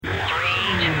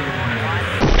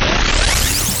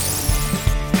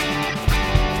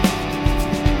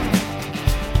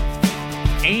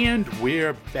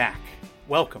we're back.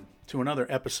 Welcome to another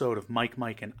episode of Mike,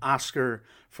 and Oscar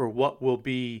for what will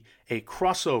be a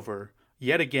crossover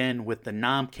yet again with the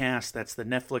Nomcast. That's the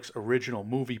Netflix original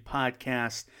movie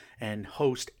podcast, and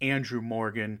host Andrew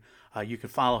Morgan. You can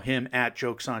follow him at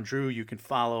Jokes on Drew. You can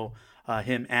follow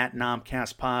him at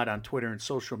NomcastPod on Twitter and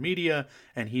social media,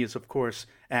 and he is, of course,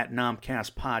 at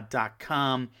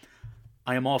nomcastpod.com.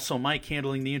 I am also Mike,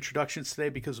 handling the introductions today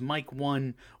because Mike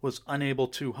 1 was unable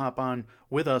to hop on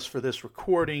with us for this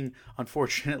recording.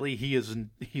 Unfortunately,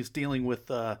 he's dealing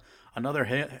with another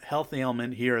health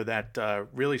ailment here that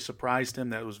really surprised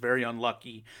him, that was very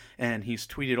unlucky, and he's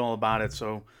tweeted all about it.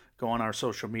 So go on our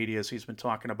social medias. He's been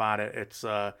talking about it.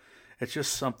 It's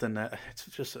just something that it's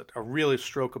just a really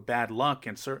stroke of bad luck,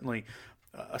 and certainly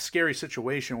a scary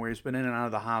situation where he's been in and out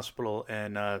of the hospital.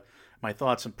 And my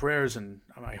thoughts and prayers and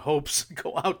my hopes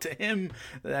go out to him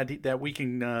that we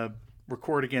can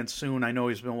record again soon. I know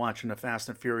he's been watching the Fast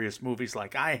and Furious movies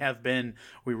like I have been.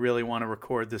 We really want to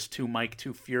record this Two Mike,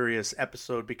 Two Furious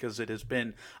episode because it has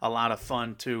been a lot of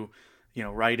fun to,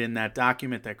 write in that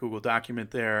document, that Google document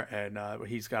there, and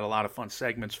he's got a lot of fun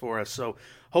segments for us. So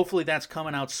hopefully that's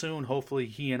coming out soon. Hopefully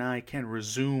he and I can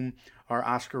resume our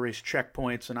Oscar race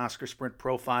checkpoints and Oscar sprint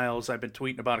profiles. I've been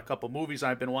tweeting about a couple movies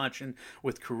I've been watching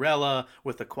with Cruella,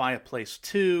 with A Quiet Place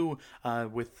 2,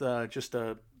 with just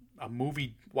a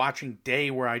movie watching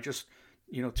day where I just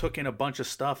took in a bunch of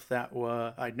stuff that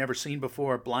I'd never seen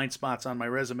before, blind spots on my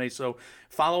resume. So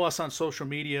follow us on social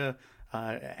media,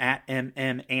 at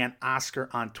MM and Oscar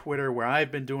on Twitter, where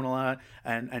I've been doing a lot,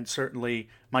 and certainly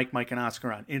Mike, and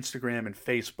Oscar on Instagram and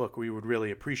Facebook. We would really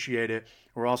appreciate it.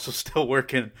 We're also still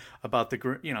working about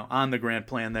on the grand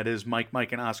plan that is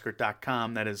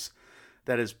MikeandOscar.com. That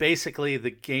is basically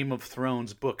the Game of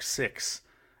Thrones book 6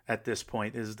 at this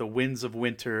point. This is the Winds of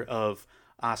Winter of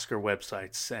Oscar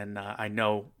websites, and I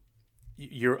know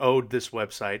you're owed this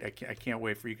website. I can't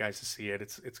wait for you guys to see it.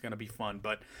 It's going to be fun,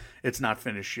 but it's not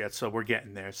finished yet, so we're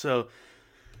getting there. So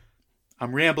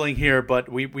I'm rambling here, but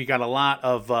we got a lot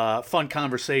of fun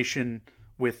conversation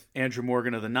with Andrew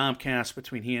Morgan of the Nomcast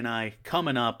between he and I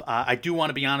coming up. I do want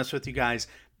to be honest with you guys.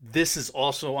 This is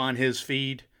also on his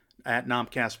feed at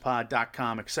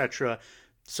nomcastpod.com, etc.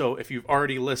 So if you've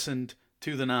already listened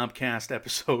to the Nomcast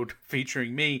episode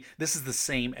featuring me, this is the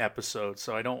same episode.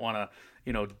 So I don't want to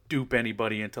dupe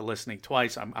anybody into listening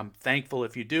twice. I'm thankful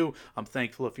if you do. I'm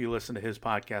thankful if you listen to his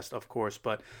podcast, of course,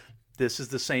 but this is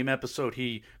the same episode.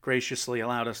 He graciously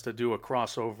allowed us to do a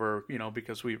crossover,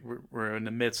 because we're in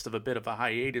the midst of a bit of a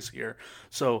hiatus here.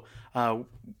 So,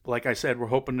 like I said, we're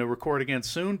hoping to record again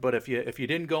soon, but if you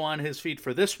didn't go on his feed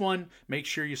for this one, make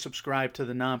sure you subscribe to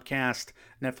the Nomcast,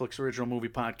 Netflix original movie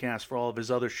podcast, for all of his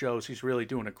other shows. He's really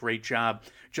doing a great job.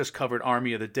 Just covered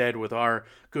Army of the Dead with our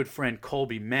good friend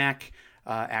Colby Mack,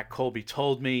 at Colby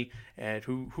Told Me, and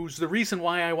who's the reason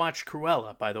why I watched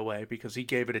Cruella, by the way, because he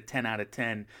gave it a 10 out of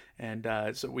 10,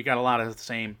 and so we got a lot of the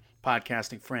same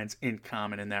podcasting friends in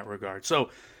common in that regard.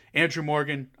 So Andrew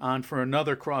Morgan on for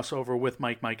another crossover with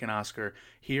Mike, and Oscar.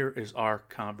 Here is our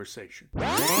conversation.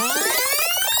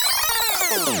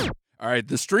 All right,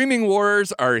 the streaming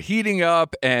wars are heating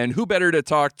up, and who better to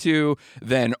talk to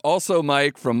than also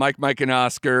Mike from Mike, and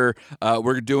Oscar.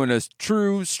 We're doing a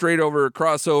true straight-over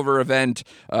crossover event.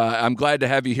 I'm glad to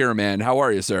have you here, man. How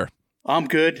are you, sir? I'm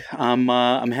good. I'm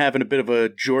having a bit of a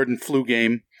Jordan flu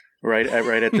game right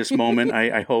at this moment.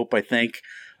 I think.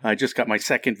 I just got my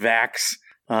second vax.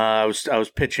 I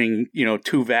was pitching,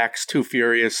 two Vax, Two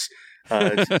Furious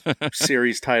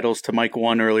series titles to Mike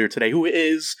 1 earlier today, who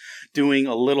is doing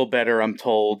a little better, I'm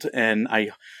told, and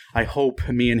I hope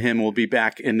me and him will be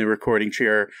back in the recording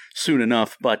chair soon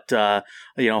enough. But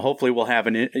hopefully we'll have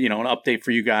an update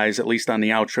for you guys, at least on the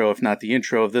outro, if not the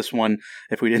intro of this one,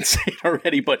 if we didn't say it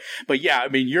already. But yeah, I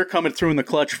mean, you're coming through in the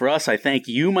clutch for us. I thank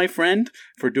you, my friend,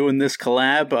 for doing this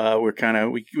collab.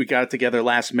 We got it together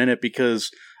last minute because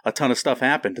a ton of stuff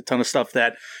happened, a ton of stuff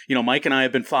that, Mike and I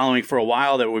have been following for a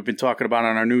while, that we've been talking about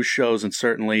on our news shows, and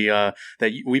certainly that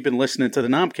we've been listening to the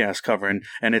Nomcast covering,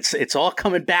 and it's all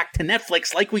coming back to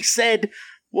Netflix, like we said,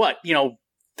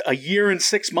 a year and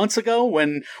 6 months ago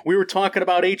when we were talking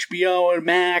about HBO and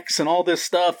Max and all this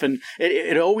stuff, and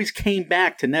it always came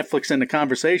back to Netflix in the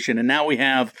conversation, and now we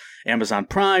have Amazon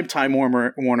Prime, Time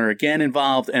Warner again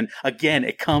involved, and again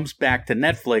it comes back to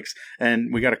Netflix,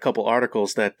 and we got a couple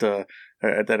articles that are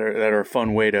a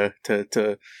fun way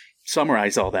to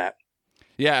summarize all that.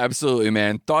 Yeah, absolutely,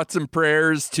 man. Thoughts and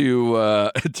prayers to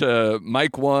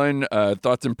Mike One.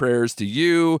 Thoughts and prayers to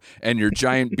you and your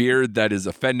giant beard that is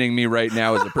offending me right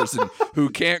now as a person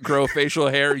who can't grow facial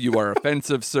hair. You are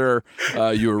offensive, sir.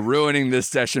 You are ruining this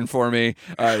session for me.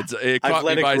 It caught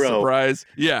me by surprise.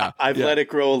 Yeah, I've let it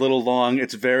grow a little long.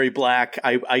 It's very black.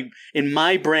 I in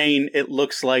my brain, it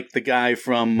looks like the guy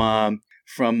from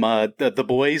the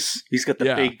Boys. He's got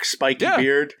the big spiky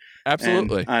beard.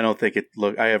 Absolutely. And I don't think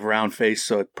I have round face,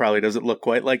 so it probably doesn't look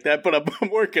quite like that, but I'm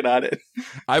working on it.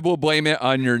 I will blame it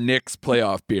on your Knicks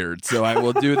playoff beard. So I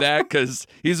will do that because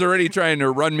he's already trying to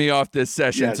run me off this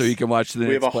session so he can watch the Knicks.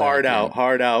 We have a hard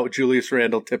out. Julius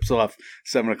Randle tips off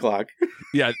 7:00.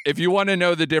 Yeah. If you want to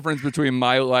know the difference between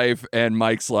my life and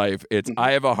Mike's life, it's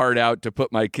I have a hard out to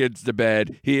put my kids to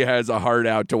bed. He has a hard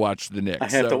out to watch the Knicks. I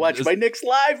have to watch my Knicks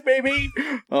live, baby.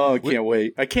 Oh, I can't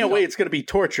wait. I can't wait. It's going to be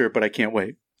torture, but I can't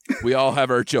wait. We all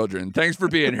have our children. Thanks for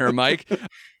being here, Mike.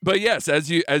 But yes, as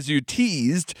you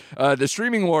teased, the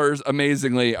streaming wars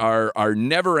amazingly are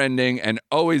never ending and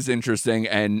always interesting,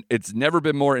 and it's never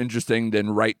been more interesting than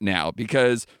right now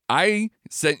because I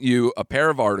sent you a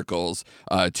pair of articles,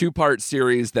 a 2-part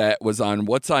series that was on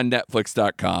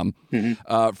whatsonnetflix.com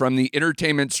from the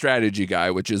Entertainment Strategy Guy,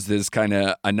 which is this kind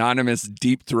of anonymous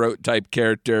deep throat type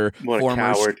character. What a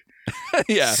coward.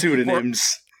 Yeah.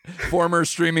 Pseudonyms. Former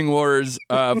streaming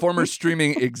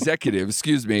executive,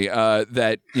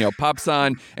 that pops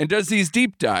on and does these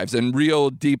deep dives and real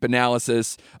deep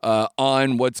analysis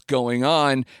on what's going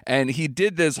on. And he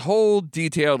did this whole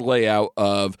detailed layout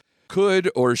of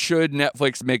could or should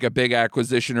Netflix make a big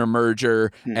acquisition or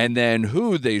merger, and then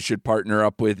who they should partner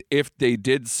up with if they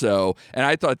did so. And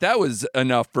I thought that was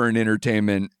enough for an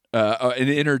entertaining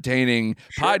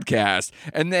podcast.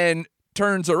 And then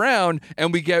turns around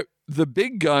and we get the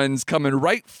big guns coming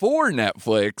right for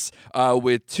Netflix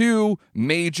with 2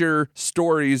 major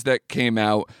stories that came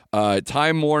out.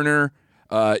 Time Warner,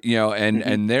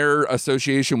 and their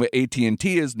association with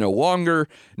AT&T is no longer.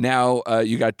 Now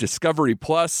you got Discovery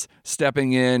Plus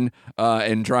stepping in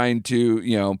and trying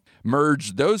to,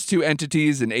 merge those 2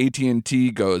 entities, and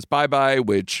AT&T goes bye-bye,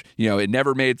 which, it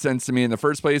never made sense to me in the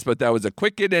first place, but that was a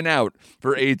quick in and out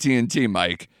for AT&T,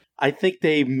 Mike. I think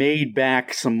they made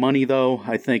back some money, though.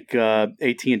 I think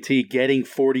AT&T getting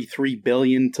 $43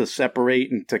 billion to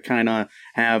separate and to kind of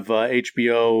have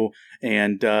HBO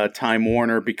and Time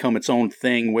Warner become its own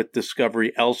thing with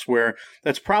Discovery elsewhere.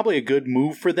 That's probably a good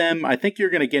move for them. I think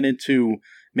you're going to get into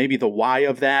maybe the why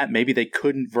of that. Maybe they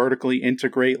couldn't vertically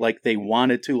integrate like they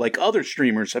wanted to, like other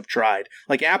streamers have tried,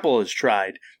 like Apple has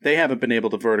tried. They haven't been able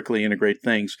to vertically integrate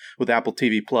things with Apple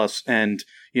TV Plus and,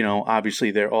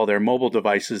 obviously all their mobile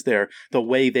devices there the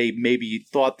way they maybe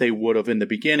thought they would have in the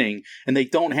beginning. And they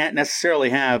don't necessarily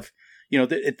have,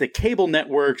 the cable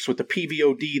networks with the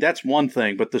PVOD, that's one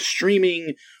thing, but the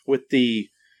streaming with the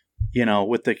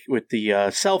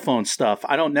cell phone stuff,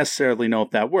 I don't necessarily know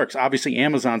if that works. Obviously,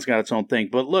 Amazon's got its own thing.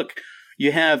 But look,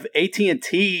 you have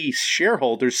AT&T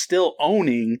shareholders still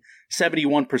owning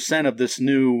 71% of this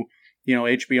new,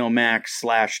 HBO Max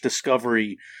 /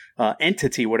 Discovery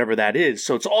entity, whatever that is.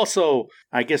 So it's also,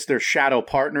 I guess they're shadow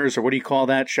partners, or what do you call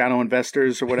that? Shadow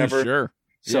investors or whatever. Sure.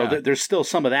 So there's still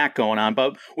some of that going on.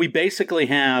 But we basically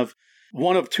have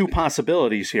one of 2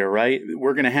 possibilities here, right?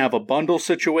 We're going to have a bundle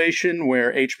situation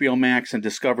where HBO Max and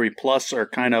Discovery Plus are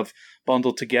kind of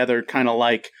bundled together, kind of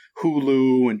like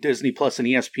Hulu and Disney Plus and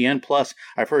ESPN Plus.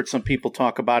 I've heard some people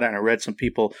talk about it, and I read some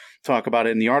people talk about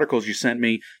it in the articles you sent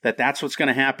me, that's what's going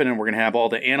to happen, and we're going to have all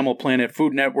the Animal Planet,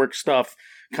 Food Network stuff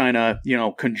kind of,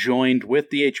 conjoined with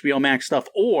the HBO Max stuff,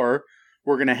 or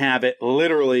we're going to have it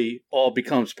literally all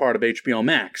becomes part of HBO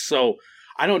Max. So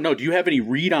I don't know. Do you have any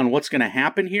read on what's going to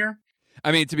happen here?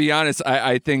 I mean, to be honest,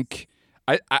 I think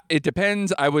it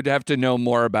depends. I would have to know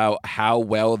more about how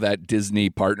well that Disney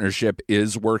partnership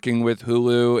is working with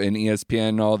Hulu and ESPN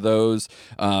and all those.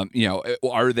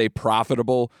 Are they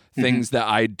profitable? Things that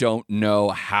I don't know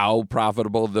how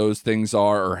profitable those things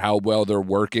are or how well they're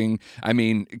working. I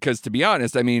mean, because to be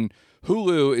honest,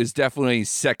 Hulu is definitely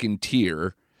second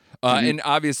tier. And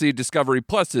obviously Discovery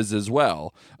Plus is as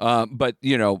well. But,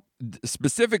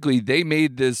 specifically, they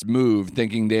made this move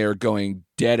thinking they are going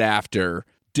dead after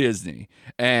Disney.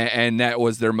 And that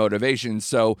was their motivation.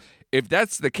 So if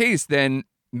that's the case, then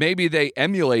maybe they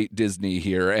emulate Disney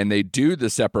here and they do the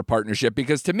separate partnership.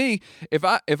 Because to me, if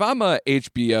I'm a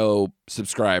HBO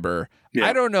subscriber,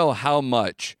 I don't know how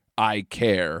much I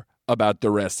care about the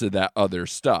rest of that other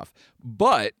stuff.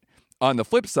 But on the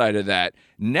flip side of that,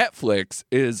 Netflix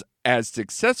is as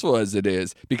successful as it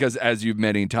is, because as you've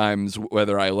many times,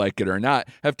 whether I like it or not,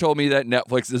 have told me that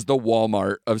Netflix is the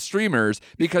Walmart of streamers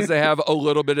because they have a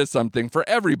little bit of something for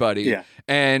everybody. Yeah.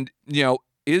 And,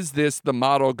 is this the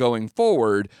model going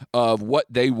forward of what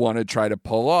they want to try to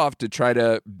pull off to try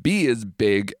to be as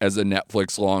big as a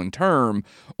Netflix long term?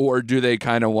 Or do they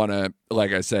kind of want to,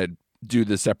 like I said, do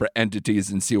the separate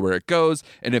entities and see where it goes?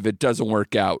 And if it doesn't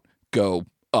work out, go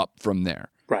up from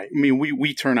there. Right. I mean,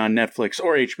 we turn on Netflix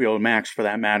or HBO Max for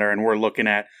that matter, and we're looking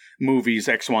at movies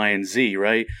X, Y, and Z,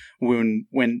 right? When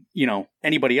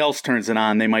anybody else turns it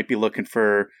on, they might be looking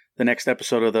for the next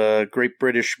episode of the Great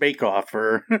British Bake Off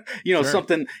or, Sure.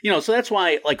 something, so that's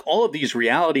why like all of these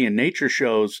reality and nature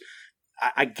shows,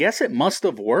 I guess it must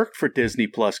have worked for Disney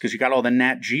Plus because you got all the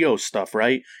Nat Geo stuff,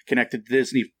 right? Connected to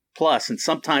Disney Plus. And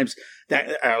sometimes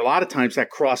a lot of times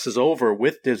that crosses over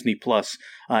with Disney Plus,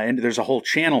 and there's a whole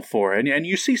channel for it. And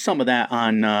you see some of that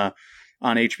on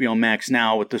HBO Max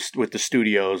now with the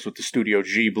studios, with the Studio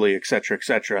Ghibli, et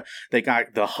cetera. They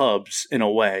got the hubs in a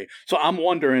way. So I'm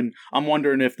wondering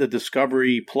if the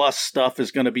Discovery Plus stuff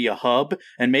is going to be a hub,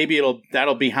 and maybe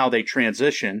that'll be how they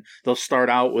transition. They'll start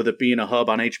out with it being a hub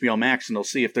on HBO Max, and they'll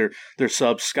see if their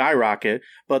subs skyrocket.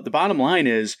 But the bottom line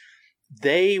is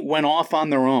they went off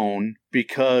on their own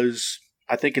because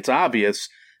I think it's obvious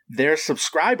their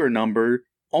subscriber number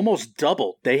almost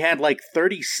doubled. They had like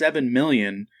 37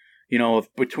 million.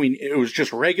 It was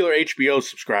just regular HBO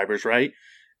subscribers, right?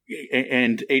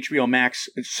 And HBO Max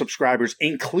subscribers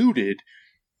included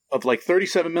of like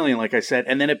 37 million, like I said.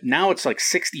 And then now it's like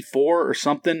 64 or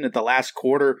something at the last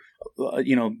quarter,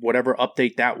 whatever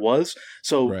update that was.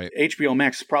 So right. HBO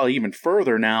Max is probably even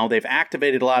further now. They've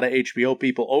activated a lot of HBO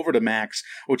people over to Max,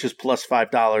 which is plus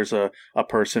 $5 a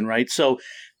person, right? So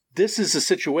this is a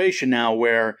situation now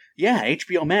where,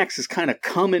 HBO Max is kind of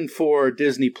coming for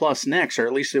Disney Plus next, or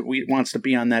at least it wants to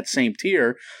be on that same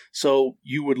tier. So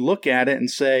you would look at it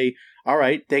and say, all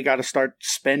right, they got to start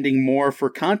spending more for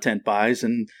content buys.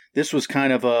 And this was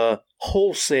kind of a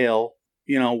wholesale,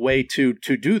 way to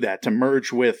do that, to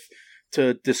merge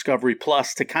to Discovery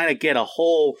Plus, to kind of get a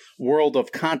whole world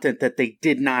of content that they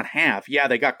did not have. Yeah,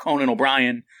 they got Conan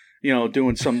O'Brien,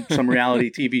 doing some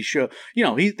reality TV show.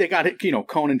 They got it.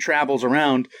 Conan travels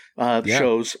around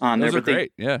shows on there. Those are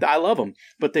great. Yeah, I love them,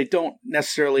 but they don't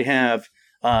necessarily have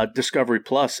Discovery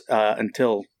Plus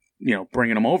until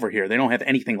bringing them over here. They don't have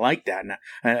anything like that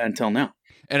until now.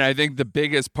 And I think the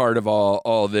biggest part of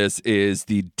all this is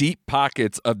the deep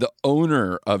pockets of the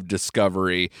owner of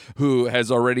Discovery, who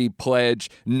has already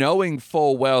pledged, knowing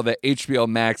full well that HBO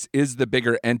Max is the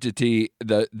bigger entity,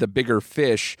 the bigger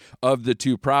fish of the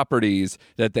two properties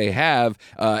that they have,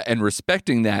 and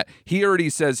respecting that, he already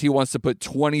says he wants to put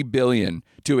 $20 billion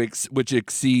which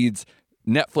exceeds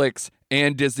Netflix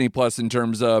and Disney Plus in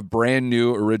terms of brand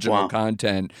new original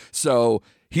content. So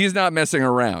he's not messing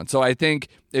around. So I think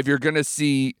if you're going to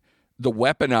see the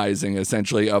weaponizing,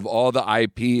 essentially, of all the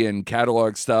IP and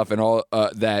catalog stuff and all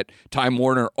that Time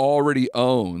Warner already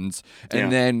owns,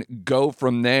 and then go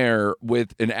from there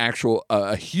with an actual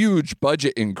a huge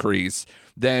budget increase,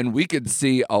 then we could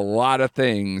see a lot of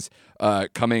things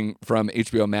coming from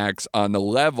HBO Max on the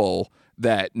level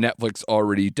that Netflix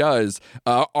already does.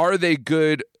 Are they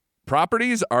good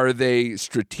properties? Are they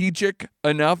strategic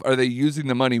enough? Are they using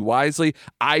the money wisely?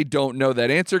 I don't know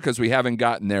that answer because we haven't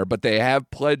gotten there, but they have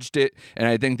pledged it, and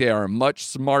I think they are a much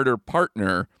smarter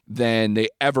partner than they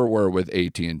ever were with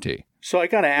AT&T. So I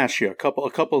got to ask you a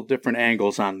couple of different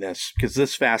angles on this, because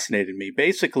this fascinated me.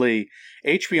 Basically,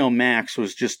 HBO Max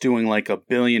was just doing like $1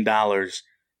 billion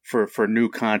for new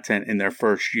content in their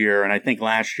first year, and I think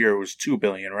last year it was $2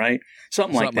 billion, right?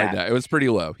 Something like that. It was pretty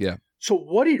low, yeah. So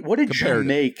what did you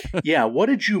make? What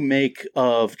did you make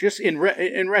of, just in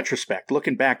retrospect,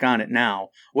 looking back on it now?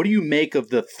 What do you make of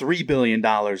the $3 billion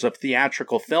of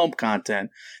theatrical film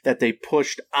content that they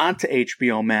pushed onto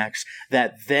HBO Max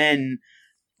that then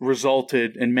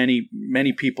resulted in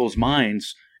many people's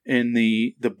minds in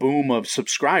the boom of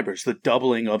subscribers, the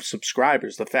doubling of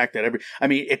subscribers, the fact that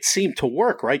it seemed to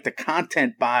work, right? The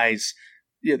content buys,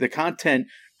 the content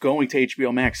going to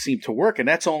HBO Max seemed to work, and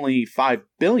that's only $5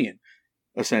 billion.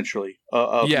 Essentially,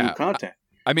 of new content.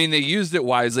 I mean, they used it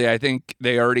wisely. I think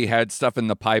they already had stuff in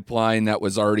the pipeline that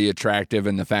was already attractive,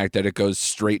 and the fact that it goes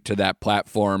straight to that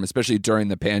platform, especially during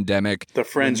the pandemic. The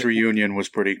Friends reunion was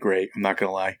pretty great. I'm not going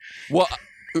to lie. Well,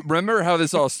 remember how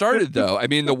this all started, though? I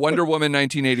mean, the Wonder Woman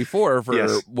 1984, for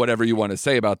whatever you want to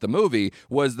say about the movie,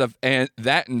 was that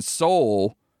and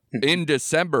Soul in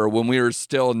December, when we were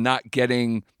still not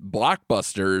getting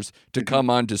blockbusters to come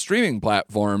onto streaming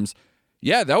platforms.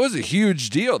 Yeah, that was a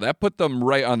huge deal. That put them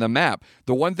right on the map.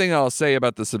 The one thing I'll say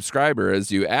about the subscriber,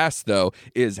 as you asked, though,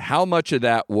 is how much of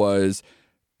that was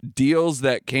deals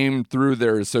that came through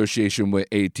their association with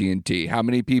AT&T. How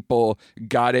many people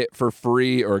got it for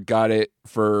free or got it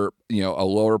for, a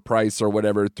lower price or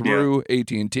whatever through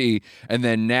AT&T, and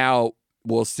then now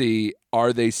we'll see,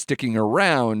 are they sticking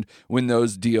around when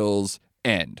those deals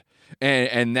end?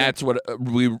 And that's what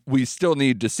we still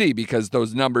need to see, because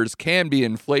those numbers can be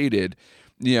inflated,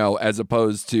 as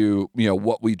opposed to,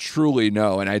 what we truly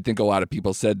know. And I think a lot of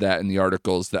people said that in the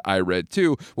articles that I read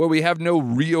too, where we have no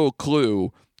real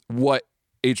clue what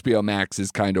HBO Max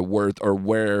is kind of worth or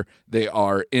where they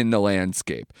are in the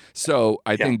landscape. So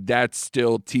I think that's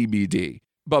still TBD.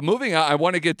 But moving on, I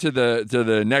want to get to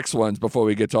the next ones before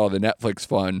we get to all the Netflix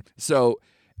fun. So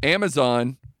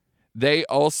Amazon, they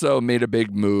also made a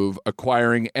big move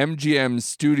acquiring MGM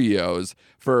Studios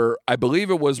for, I believe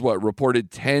it was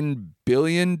reported $10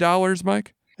 billion,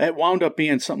 Mike? It wound up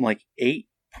being something like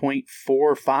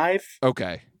 8.45.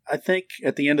 Okay. I think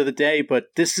at the end of the day, but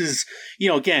this is,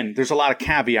 again, there's a lot of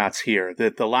caveats here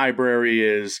that the library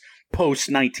is post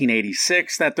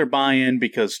 1986 that they're buying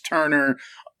because Turner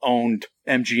owned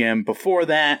MGM before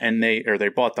that, and they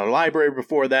bought the library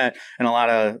before that, and a lot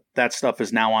of that stuff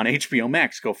is now on HBO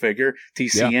Max. Go figure.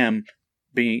 TCM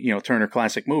being, Turner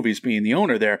Classic Movies being the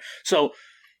owner there. So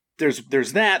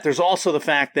there's that. There's also the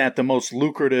fact that the most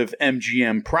lucrative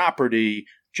MGM property,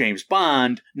 James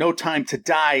Bond, No Time to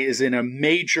Die, is in a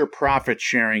major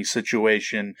profit-sharing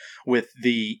situation with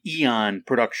the Eon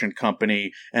production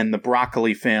company and the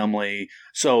Broccoli family.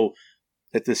 So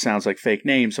that this sounds like fake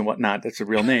names and whatnot. That's a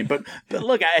real name. But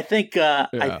look, I think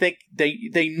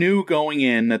they knew going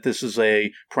in that this is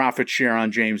a profit share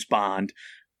on James Bond.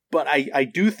 But I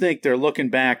do think they're looking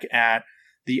back at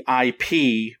the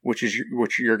IP, which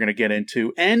you're going to get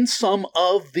into, and some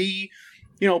of the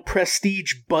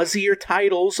prestige buzzier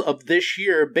titles of this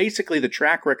year, basically the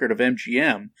track record of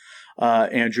MGM,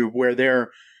 Andrew, where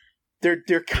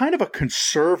they're kind of a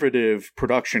conservative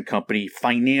production company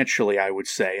financially, I would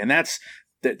say. And that's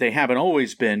that they haven't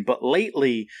always been, but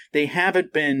lately they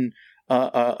haven't been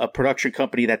a production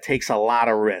company that takes a lot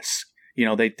of risk.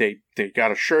 They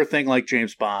got a sure thing like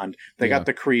James Bond. They got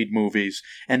the Creed movies,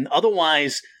 and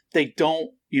otherwise they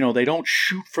don't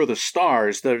shoot for the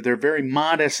stars. They're very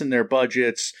modest in their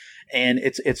budgets, and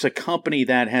it's a company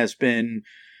that has been,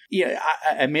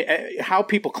 I mean, how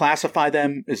people classify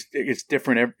them is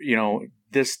different,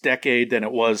 this decade than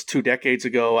it was 2 decades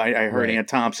ago. I heard Ann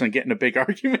Thompson getting a big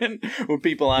argument with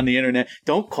people on the internet.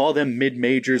 Don't call them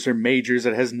mid-majors or majors.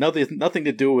 It has nothing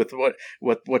to do with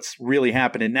what's really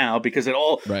happening now, because it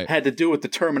all had to do with the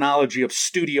terminology of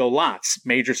studio lots,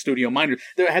 major, studio, minor.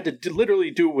 It had to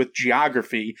literally do with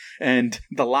geography and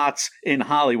the lots in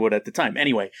Hollywood at the time.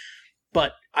 Anyway,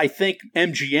 but I think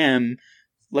MGM,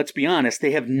 let's be honest,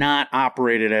 they have not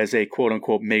operated as a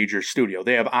quote-unquote major studio.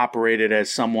 They have operated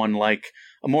as someone like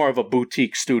more of a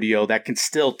boutique studio that can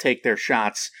still take their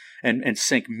shots and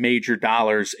sink major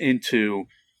dollars into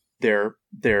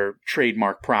their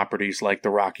trademark properties like the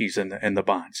Rockies and the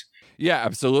Bonds. Yeah,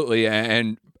 absolutely.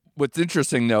 And what's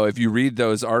interesting, though, if you read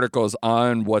those articles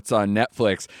on what's on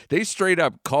Netflix, they straight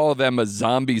up call them a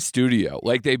zombie studio.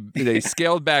 Like they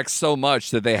scaled back so much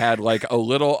that they had like a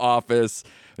little office.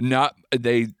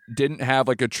 They didn't have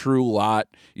like a true lot.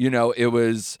 It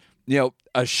was,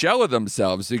 a shell of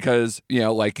themselves because,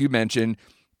 like you mentioned,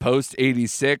 post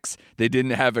 86, they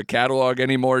didn't have a catalog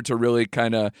anymore to really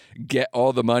kind of get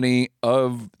all the money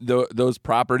of those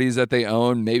properties that they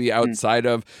own, maybe outside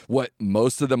of what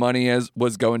most of the money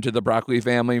was going to the Broccoli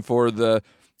family for the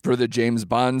James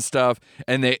Bond stuff.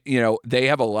 And they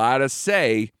have a lot of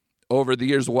say over the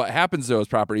years what happens to those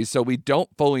properties. So we don't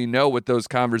fully know what those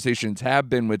conversations have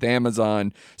been with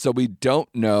Amazon. So we don't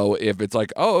know if it's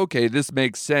like, oh, okay, this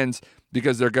makes sense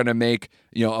because they're going to make,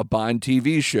 a Bond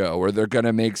TV show, or they're going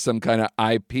to make some kind of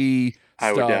IP stuff.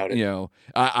 I would doubt it.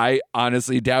 I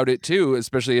honestly doubt it too,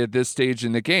 especially at this stage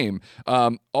in the game.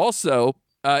 Also,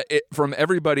 from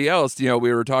everybody else, we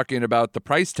were talking about the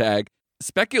price tag.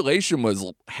 Speculation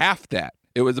was half that.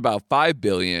 It was about $5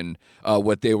 billion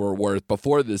what they were worth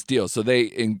before this deal. So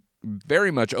they very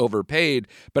much overpaid.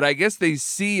 But I guess they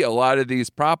see a lot of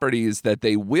these properties that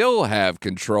they will have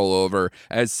control over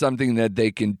as something that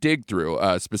they can dig through.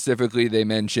 Specifically, they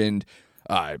mentioned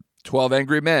 12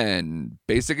 Angry Men,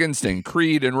 Basic Instinct,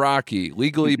 Creed and Rocky,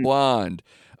 Legally Blonde,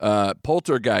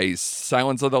 Poltergeist,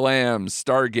 Silence of the Lambs,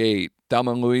 Stargate,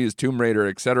 Thelma and Louise, Tomb Raider,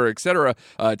 et cetera,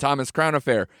 Thomas Crown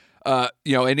Affair.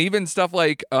 And even stuff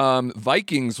like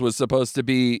Vikings was supposed to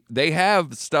be, they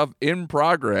have stuff in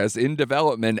progress, in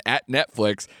development at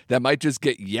Netflix that might just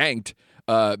get yanked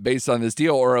based on this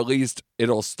deal, or at least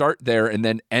it'll start there and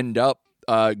then end up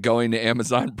going to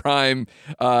Amazon Prime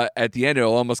at the end.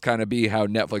 It'll almost kind of be how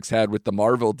Netflix had with the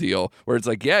Marvel deal, where it's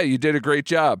like, yeah, you did a great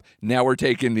job. Now we're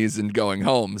taking these and going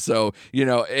home. So,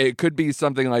 it could be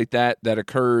something like that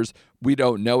occurs. We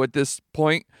don't know at this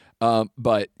point.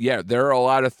 But yeah, there are a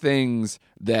lot of things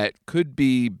that could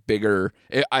be bigger.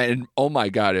 And oh my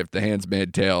God, if The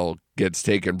Handmaid's Tale gets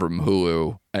taken from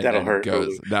Hulu, that'll hurt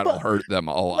Hulu. That'll hurt them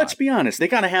a lot. Let's be honest. They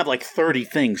got to have like 30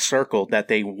 things circled that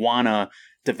they want to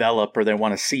develop or they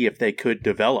want to see if they could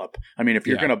develop. I mean, if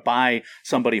you're going to buy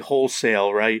somebody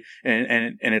wholesale, right,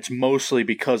 and it's mostly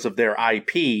because of their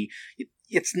IP,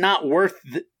 it's not worth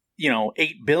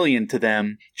 $8 billion to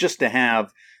them just to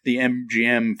have the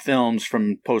MGM films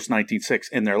from post 1906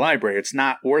 in their library. It's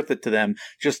not worth it to them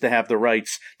just to have the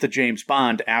rights to James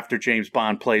Bond after James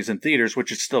Bond plays in theaters,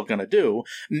 which it's still going to do.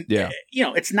 Yeah.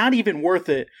 It's not even worth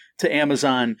it to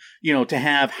Amazon, to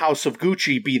have House of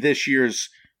Gucci be this year's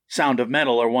Sound of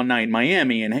Metal or One Night in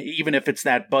Miami. And even if it's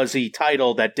that buzzy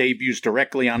title that debuts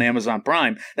directly on Amazon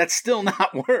Prime, that's still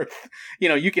not worth,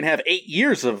 you can have 8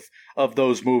 years of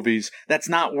those movies. That's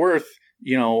not worth,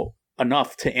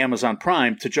 enough to Amazon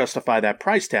Prime to justify that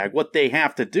price tag. What they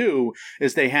have to do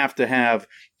is they have to have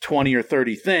 20 or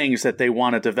 30 things that they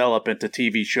want to develop into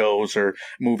TV shows or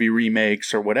movie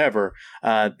remakes or whatever.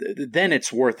 Then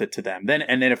it's worth it to them. Then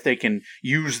if they can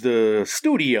use the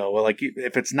studio, like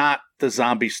if it's not the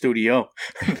zombie studio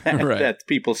that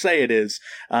people say it is,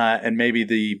 and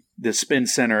maybe the Spin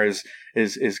Center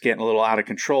is getting a little out of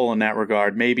control in that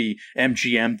regard. Maybe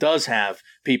MGM does have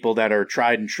people that are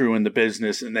tried and true in the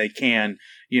business and they can,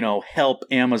 help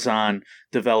Amazon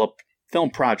develop film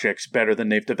projects better than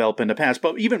they've developed in the past.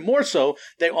 But even more so,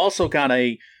 they also got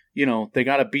they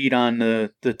got a beat on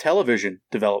the television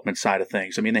development side of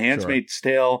things. I mean, The Handmaid's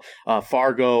Tale,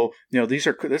 Fargo,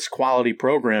 this quality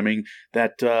programming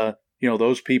that,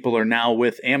 those people are now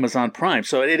with Amazon Prime.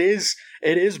 So it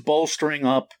is bolstering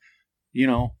up,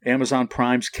 Amazon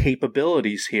Prime's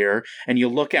capabilities here. And you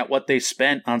look at what they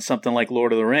spent on something like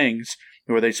Lord of the Rings,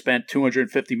 where they spent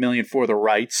 $250 million for the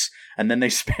rights, and then they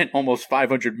spent almost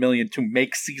 $500 million to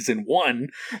make season 1.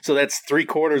 So that's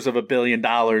 $750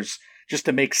 million just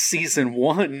to make season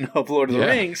 1 of Lord of the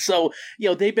Rings. So,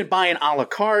 they've been buying a la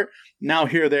carte. Now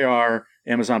here they are,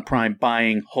 Amazon Prime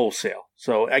buying wholesale.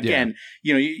 So again,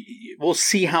 we'll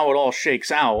see how it all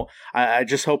shakes out. I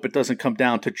just hope it doesn't come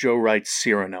down to Joe Wright's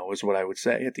Cyrano is what I would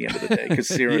say at the end of the day, because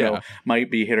Cyrano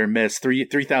might be hit or miss.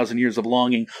 3,000 Years of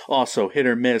Longing, also hit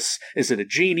or miss. Is it a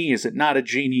genie? Is it not a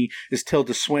genie? Is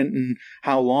Tilda Swinton,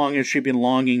 how long has she been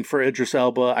longing for Idris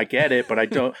Elba? I get it, but I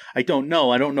don't know.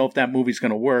 I don't know if that movie's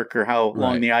going to work or how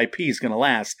long the IP is going to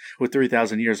last with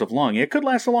 3,000 Years of Longing. It could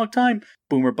last a long time.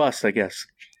 Boom or bust, I guess.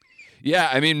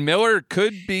 Yeah, I mean, Miller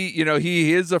could be,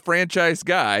 he is a franchise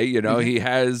guy. He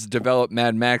has developed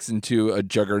Mad Max into a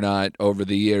juggernaut over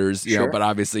the years, but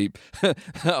obviously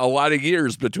a lot of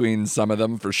years between some of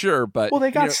them for sure. But well,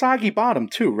 they got soggy bottom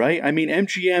too, right? I mean,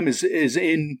 MGM is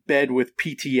in bed with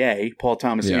PTA, Paul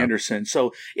Thomas Anderson.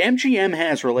 So MGM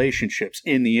has relationships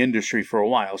in the industry for a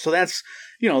while. So that's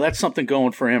something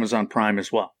going for Amazon Prime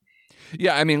as well.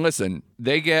 Yeah, I mean, listen,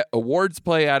 they get awards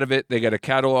play out of it. They get a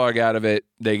catalog out of it.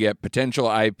 They get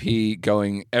potential IP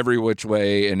going every which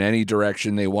way in any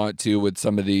direction they want to with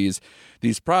some of these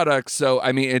products. So,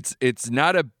 I mean, it's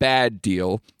not a bad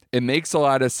deal. It makes a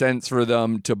lot of sense for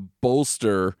them to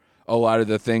bolster a lot of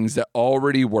the things that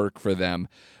already work for them.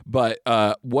 But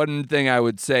one thing I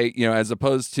would say, as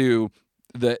opposed to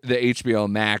the HBO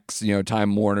Max,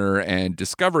 Time Warner and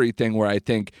Discovery thing, where I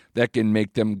think that can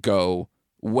make them go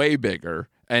way bigger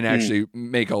and actually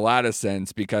make a lot of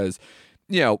sense because,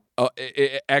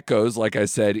 it echoes, like I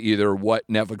said, either what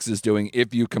Netflix is doing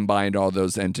if you combined all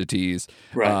those entities,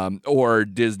 or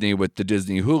Disney with the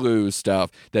Disney Hulu stuff,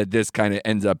 that this kind of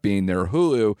ends up being their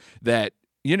Hulu, that,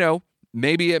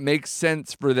 maybe it makes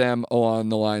sense for them along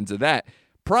the lines of that.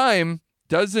 Prime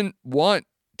doesn't want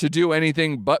to do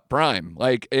anything but Prime.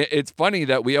 Like, it's funny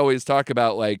that we always talk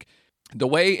about, like, the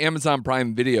way Amazon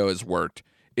Prime Video has worked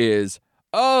is,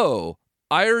 oh,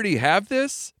 I already have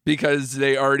this because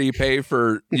they already pay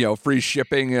for, free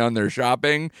shipping on their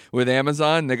shopping with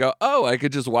Amazon. They go, oh, I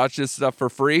could just watch this stuff for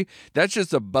free. That's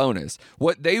just a bonus.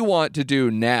 What they want to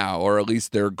do now, or at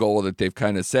least their goal that they've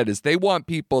kind of said, is they want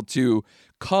people to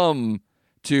come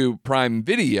to Prime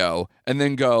Video and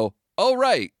then go, oh,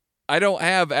 right, I don't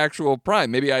have actual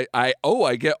Prime. Maybe I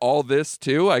get all this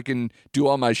too. I can do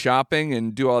all my shopping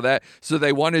and do all that. So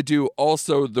they want to do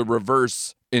also the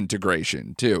reverse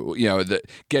integration too,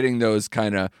 getting those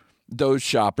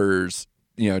shoppers,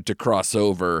 to cross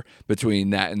over between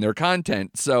that and their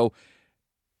content. So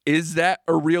Is that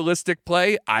a realistic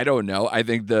play? I don't know. I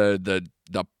think the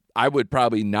I would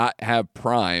probably not have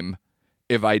Prime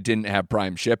if I didn't have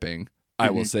Prime shipping. I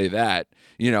will say that,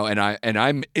 and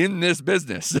I'm in this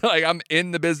business. Like, I'm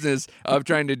in the business of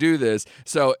trying to do this.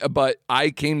 So, but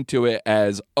I came to it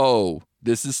as, oh,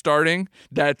 this is starting.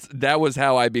 That was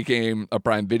how I became a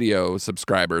Prime Video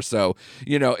subscriber. So,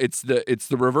 it's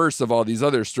the reverse of all these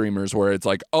other streamers where it's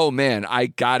like, oh man, I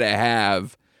gotta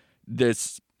have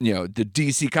this, the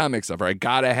DC Comics stuff, or I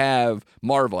gotta have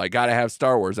Marvel, I gotta have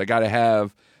Star Wars, I gotta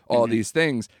have all these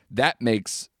things. That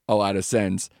makes a lot of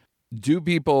sense. Do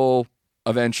people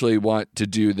eventually want to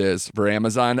do this for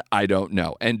Amazon? I don't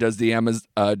know. And does the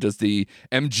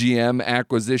MGM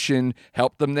acquisition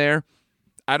help them there?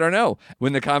 I don't know.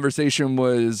 When the conversation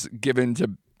was given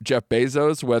to Jeff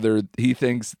Bezos, whether he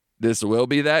thinks this will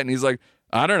be that, and he's like,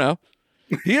 I don't know.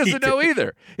 He doesn't know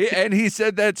either. And he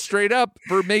said that straight up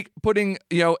for putting,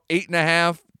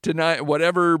 $8.5 to $9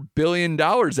 whatever billion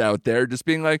out there, just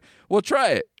being like, well, try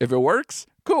it. If it works,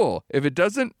 cool. If it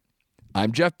doesn't,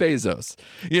 I'm Jeff Bezos,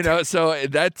 so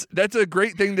that's a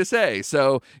great thing to say.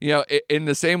 So, in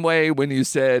the same way, when you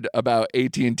said about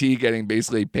AT&T getting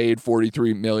basically paid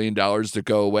 $43 million to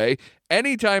go away,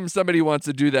 anytime somebody wants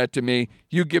to do that to me,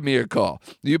 you give me a call.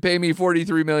 You pay me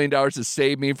 $43 million to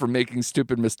save me from making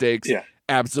stupid mistakes. Yeah.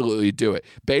 Absolutely do it.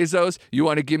 Bezos, you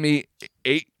want to give me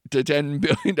 $8 to $10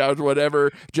 billion,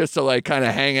 whatever, just to kind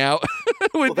of hang out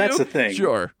with Well, that's the thing.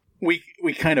 Sure. We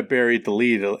kind of buried the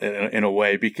lead in a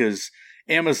way, because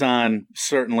Amazon,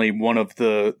 certainly one of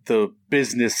the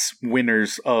business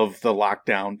winners of the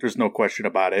lockdown. There's no question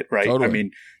about it, right? Totally. I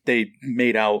mean, they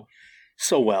made out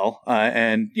so well,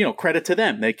 and credit to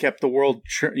them. They kept the world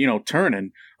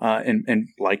turning, and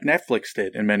like Netflix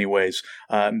did in many ways.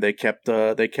 They kept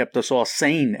us all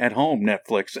sane at home.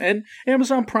 Netflix and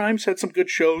Amazon Prime's had some good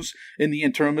shows in the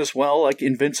interim as well. Like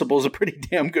Invincible's a pretty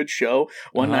damn good show.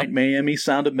 One Night in Miami,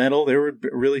 Sound of Metal. They were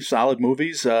really solid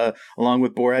movies. Along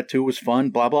with Borat 2 was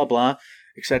fun. Blah blah blah,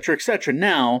 etc. etc.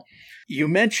 Now, you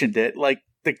mentioned it. Like,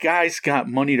 the guy's got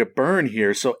money to burn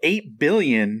here. So $8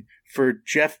 billion for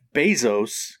Jeff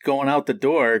Bezos going out the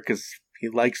door because he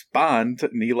likes Bond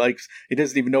and he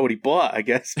doesn't even know what he bought, I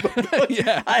guess. But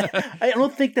yeah. I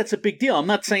don't think that's a big deal. I'm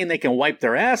not saying they can wipe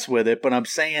their ass with it, but I'm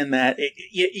saying that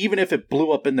even if it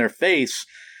blew up in their face,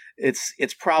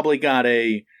 it's probably got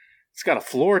a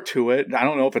floor to it. I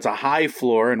don't know if it's a high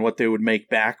floor and what they would make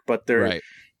back, but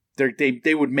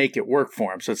they would make it work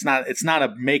for them. So it's not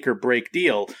a make or break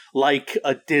deal like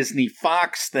a Disney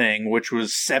Fox thing, which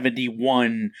was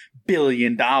 $71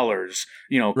 billion.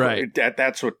 Right.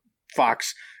 That's what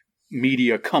Fox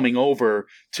Media coming over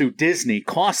to Disney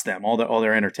cost them, all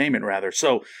their entertainment rather.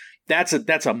 So that's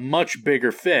a much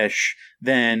bigger fish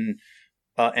than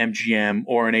MGM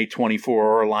or an A24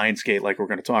 or a Lionsgate, like we're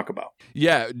going to talk about.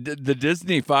 Yeah, the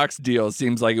Disney Fox deal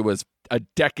seems like it was a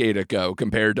decade ago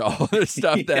compared to all the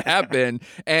stuff that happened.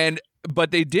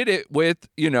 But they did it with,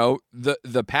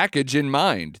 the package in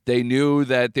mind. They knew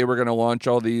that they were going to launch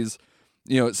all these,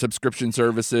 subscription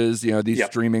services, these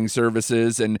streaming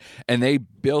services, and they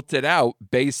built it out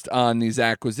based on these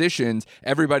acquisitions.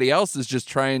 Everybody else is just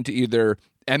trying to either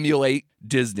emulate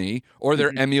Disney, or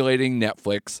they're emulating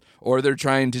Netflix, or they're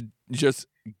trying to just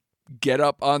get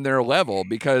up on their level,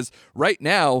 because right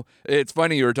now it's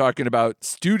funny you were talking about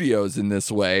studios in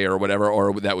this way or whatever,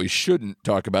 or that we shouldn't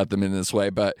talk about them in this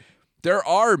way, but there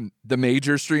are the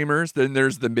major streamers, then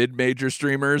there's the mid-major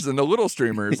streamers and the little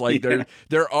streamers. Like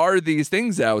there are these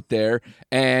things out there,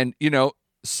 and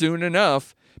soon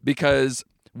enough, because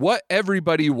what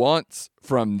everybody wants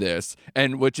from this,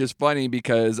 and which is funny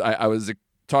because I was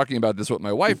talking about this with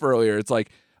my wife earlier, it's like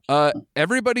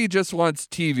everybody just wants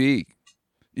TV.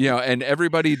 And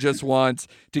everybody just wants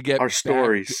to get our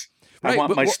stories. Right, I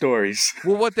want my stories.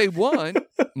 Well, what they want,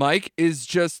 Mike, is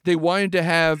just they wanted to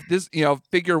have this,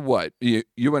 figure what?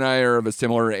 You and I are of a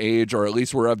similar age, or at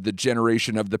least we're of the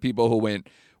generation of the people who went,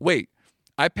 wait,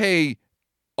 I pay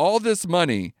all this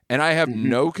money and I have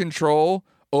no control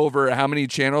over how many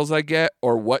channels I get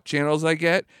or what channels I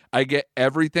get. I get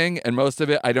everything, and most of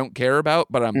it I don't care about,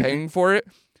 but I'm paying for it.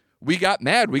 We got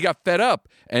mad. We got fed up,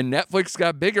 and Netflix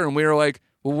got bigger, and we were like,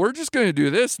 well, we're just going to do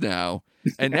this now.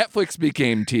 And Netflix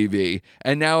became TV.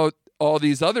 And now all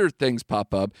these other things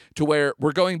pop up to where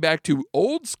we're going back to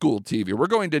old school TV. We're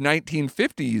going to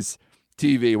 1950s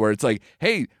TV, where it's like,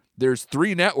 hey, there's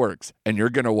 3 networks and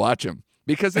you're going to watch them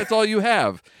because that's all you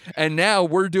have. And now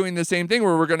we're doing the same thing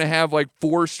where we're going to have like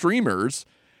 4 streamers,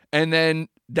 and then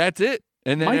that's it.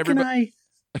 And then Mike and I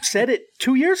said it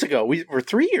 2 years ago, or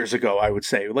 3 years ago, I would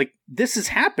say. Like, this is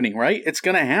happening, right? It's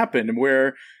going to happen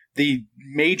where the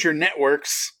major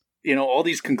networks all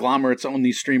these conglomerates own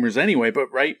these streamers anyway, but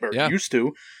used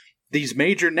to. These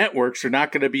major networks are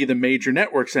not going to be the major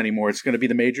networks anymore. It's going to be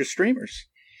the major streamers.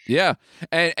 Yeah.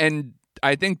 And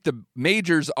I think the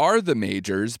majors are the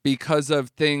majors because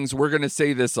of things, we're going to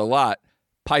say this a lot,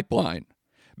 pipeline.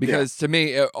 Because to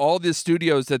me, all the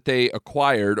studios that they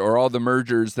acquired or all the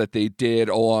mergers that they did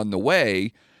along the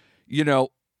way,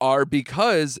 are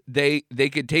because they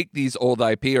could take these old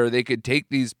IP, or they could take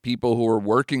these people who are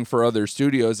working for other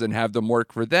studios and have them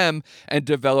work for them and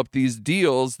develop these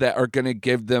deals that are going to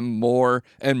give them more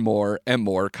and more and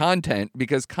more content,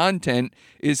 because content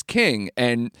is king.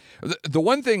 And the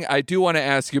one thing I do want to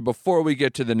ask you before we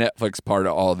get to the Netflix part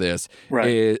of all this,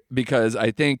 is because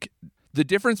I think the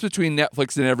difference between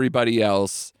Netflix and everybody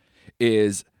else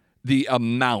is the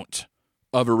amount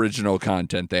of original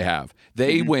content they have.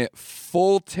 They went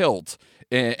full tilt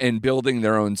in building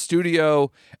their own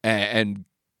studio and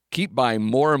keep buying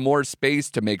more and more space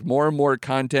to make more and more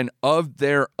content of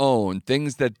their own,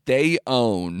 things that they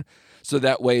own, so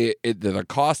that way the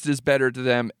cost is better to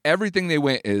them. Everything they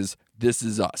went is, this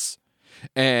is us.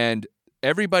 And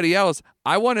everybody else,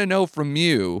 I want to know from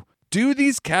you, do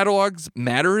these catalogs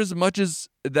matter as much as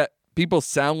that people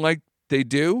sound like they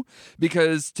do?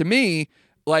 Because to me,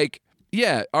 like,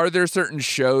 yeah, are there certain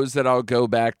shows that I'll go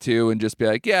back to and just be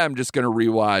like, yeah, I'm just going to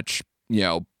rewatch,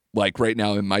 like right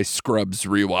now in my Scrubs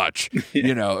rewatch,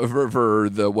 for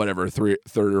the whatever,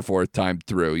 third or fourth time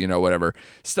through, whatever,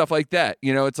 stuff like that.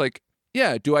 It's like,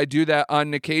 yeah, do I do that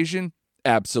on occasion?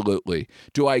 Absolutely.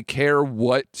 Do I care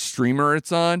what streamer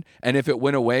it's on? And if it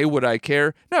went away, would I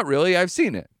care? Not really. I've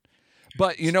seen it.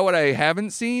 But you know what I haven't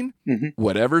seen?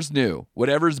 Whatever's new,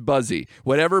 whatever's buzzy,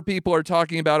 whatever people are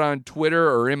talking about on Twitter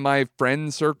or in my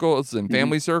friend circles and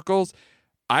family circles,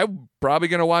 I'm probably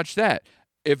going to watch that.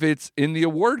 If it's in the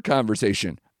award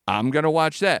conversation, I'm going to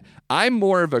watch that. I'm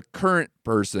more of a current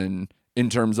person in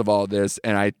terms of all this,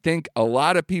 and I think a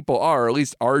lot of people are, or at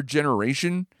least our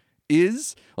generation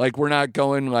is. Like, we're not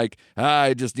going like,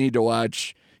 I just need to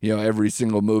watch, every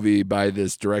single movie by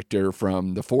this director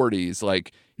from the 40s.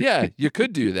 Like, yeah, you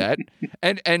could do that.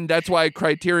 And that's why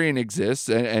Criterion exists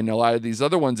and a lot of these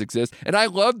other ones exist. And I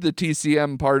love the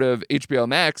TCM part of HBO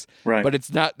Max, but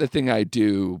it's not the thing I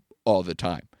do all the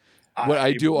time. What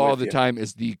I do all the time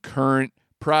is the current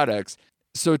products.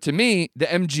 So to me, the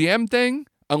MGM thing,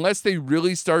 unless they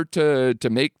really start to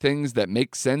make things that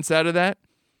make sense out of that,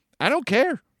 I don't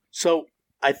care. So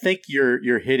I think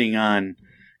you're hitting on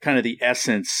kind of the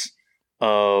essence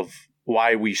of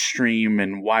why we stream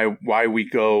and why we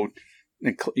go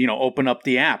and open up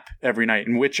the app every night.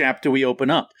 And which app do we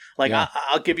open up? Like,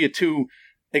 I'll give you two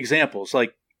examples.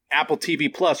 Like, Apple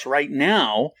TV Plus right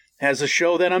now has a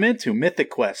show that I'm into, Mythic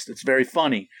Quest. It's very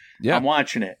funny. Yeah. I'm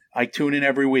watching it. I tune in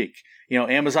every week.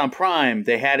 Amazon Prime,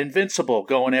 they had Invincible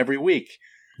going every week.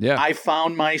 Yeah. I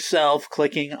found myself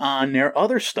clicking on their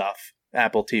other stuff,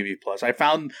 Apple TV Plus. I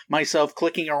found myself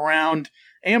clicking around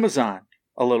Amazon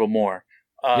a little more.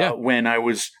 When I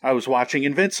was watching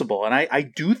Invincible. And I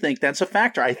do think that's a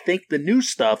factor. I think the new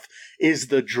stuff is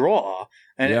the draw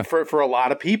and for a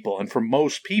lot of people and for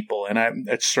most people. And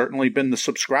it's certainly been the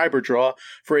subscriber draw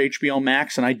for HBO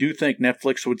Max. And I do think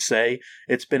Netflix would say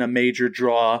it's been a major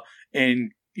draw in,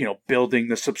 building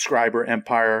the subscriber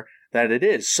empire that it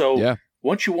is. So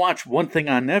once you watch one thing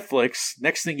on Netflix,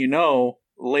 next thing you know,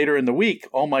 later in the week,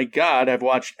 oh my God, I've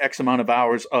watched X amount of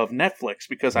hours of Netflix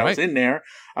because I was in there,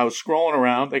 I was scrolling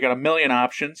around. They got a million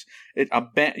options.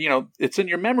 It's in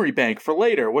your memory bank for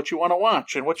later, what you want to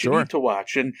watch and what you need to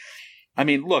watch. And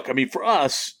for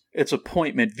us, it's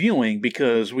appointment viewing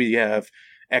because we have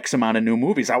X amount of new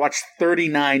movies. I watched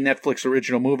 39 Netflix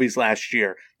original movies last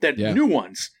year. New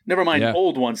ones, never mind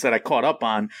old ones that I caught up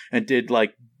on and did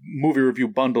like movie review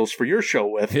bundles for your show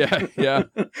with.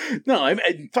 No, I'm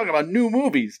talking about new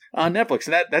movies on Netflix,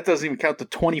 and that doesn't even count the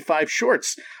 25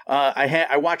 shorts.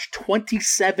 I watched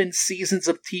 27 seasons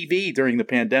of TV during the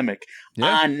pandemic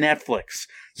on Netflix.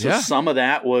 So some of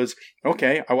that was,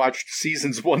 okay, I watched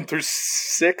seasons 1 through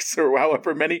 6 or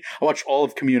however many. I watched all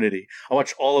of Community. I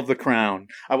watched all of The Crown.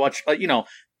 I watched,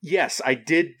 yes, I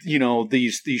did,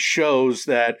 these shows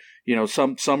that,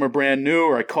 some are brand new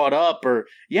or I caught up or,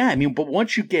 but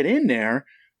once you get in there,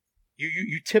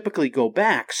 you typically go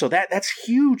back. So that's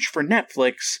huge for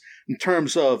Netflix in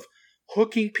terms of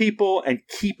hooking people and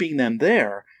keeping them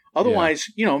there. Otherwise,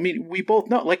 we both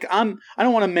know, like I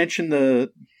don't want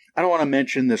to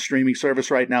mention the streaming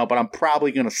service right now, but I'm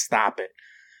probably going to stop it.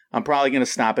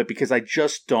 Because I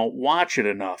just don't watch it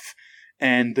enough.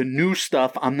 And the new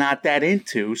stuff I'm not that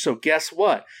into. So guess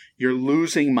what? You're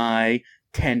losing my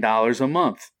 $10 a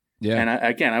month. Yeah. And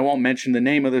I won't mention the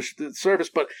name of the service,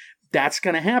 but that's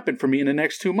going to happen for me in the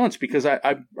next 2 months because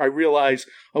I realize,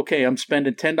 okay, I'm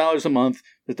spending $10 a month,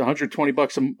 that's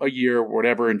 $120 a year or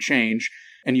whatever and change,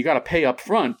 and you got to pay up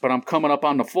front, but I'm coming up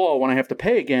on the fall when I have to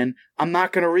pay again, I'm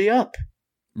not going to re-up.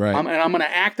 Right. And I'm going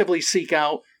to actively seek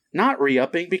out not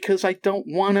re-upping because I don't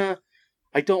want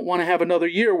to have another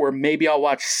year where maybe I'll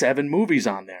watch 7 movies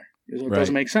on there. It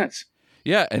doesn't make sense.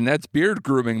 Yeah, and that's beard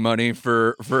grooming money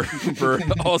for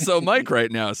also Mike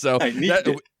right now. So we got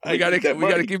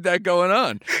to keep that going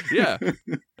on. Yeah.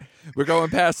 We're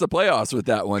going past the playoffs with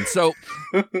that one. So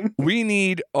we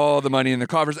need all the money in the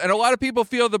coffers. And a lot of people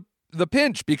feel the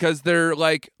pinch because they're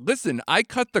like, listen, I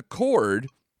cut the cord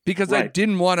because I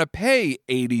didn't want to pay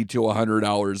 $80 to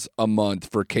 $100 a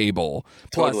month for cable,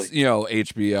 plus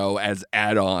HBO as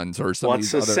add-ons or some.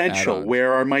 What's of these essential? Other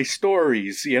Where are my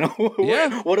stories? Yeah.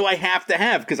 What do I have to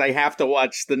have? Because I have to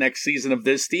watch the next season of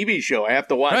this TV show. I have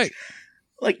to watch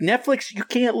like Netflix. You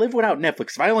can't live without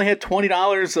Netflix. If I only had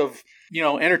 $20 of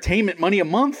entertainment money a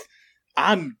month,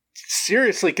 I'm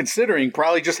seriously considering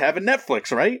probably just having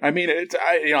Netflix, right? I mean,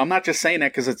 I'm not just saying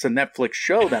that because it's a Netflix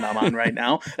show that I'm on right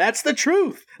now. That's the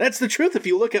truth. That's the truth. If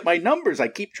you look at my numbers, I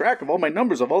keep track of all my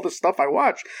numbers of all the stuff I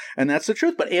watch, and that's the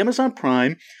truth. But Amazon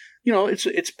Prime,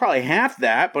 it's probably half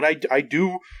that, but I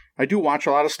do watch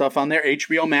a lot of stuff on there.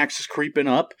 HBO Max is creeping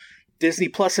up. Disney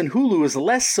Plus and Hulu is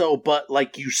less so, but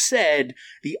like you said,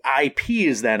 the IP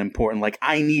is that important. Like,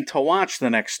 I need to watch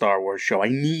the next Star Wars show. I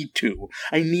need to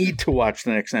watch the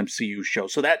next MCU show.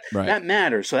 So that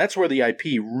matters. So that's where the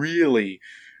IP really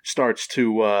starts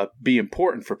to be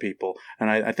important for people.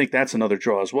 And I think that's another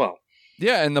draw as well.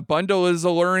 Yeah, and the bundle is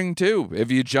alluring too.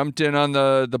 If you jumped in on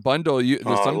the bundle,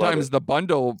 sometimes the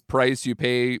bundle price you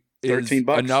pay is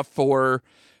 $13 enough for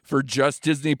just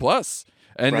Disney Plus.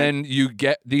 And then you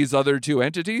get these other 2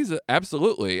 entities?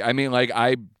 Absolutely. I mean, like,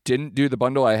 I didn't do the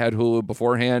bundle. I had Hulu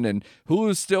beforehand, and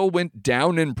Hulu still went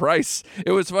down in price.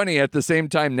 It was funny. At the same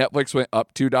time, Netflix went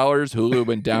up $2. Hulu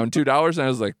went down $2, and I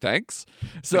was like, thanks.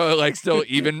 So, like, still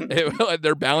even,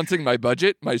 they're balancing my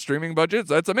budget, my streaming budget.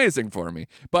 So that's amazing for me.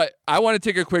 But I want to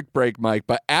take a quick break, Mike.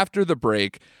 But after the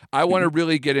break, I want to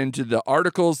really get into the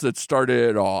articles that started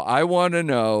it all. I want to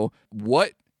know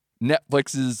what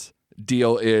Netflix's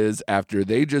deal is after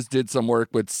they just did some work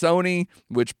with Sony,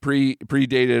 which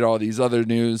predated all these other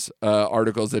news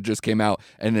articles that just came out,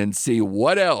 and then see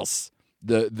what else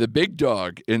the big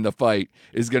dog in the fight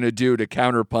is going to do to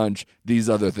counterpunch these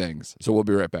other things. So we'll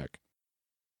be right back.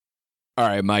 All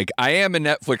right, Mike, I am a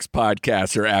Netflix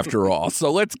podcaster after all,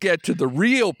 so let's get to the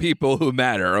real people who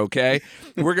matter, okay?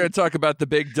 We're going to talk about the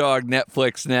big dog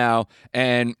Netflix now,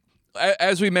 and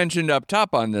as we mentioned up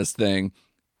top on this thing,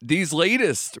 these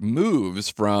latest moves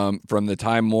from the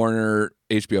Time Warner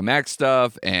HBO Max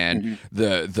stuff and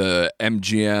the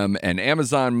MGM and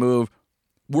Amazon move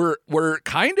were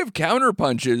kind of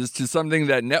counterpunches to something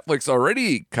that Netflix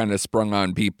already kind of sprung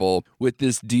on people with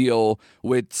this deal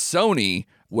with Sony,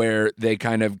 where they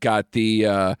kind of got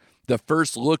the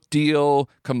first look deal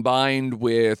combined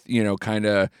with kind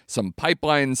of some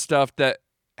pipeline stuff that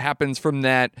happens from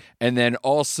that, and then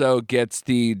also gets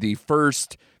the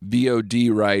first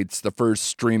VOD rights, the first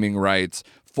streaming rights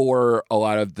for a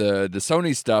lot of the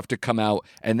Sony stuff to come out,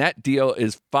 and that deal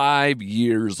is 5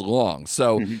 years long.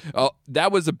 So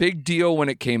that was a big deal when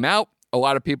it came out. A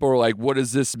lot of people were like, what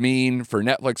does this mean for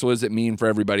Netflix? What does it mean for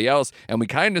everybody else? And we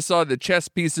kind of saw the chess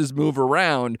pieces move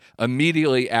around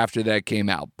immediately after that came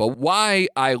out. But why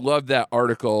I love that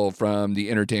article from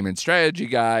the entertainment strategy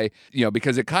guy,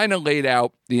 because it kind of laid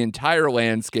out the entire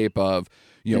landscape of,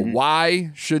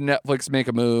 why should Netflix make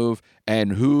a move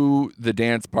and who the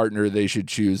dance partner they should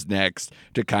choose next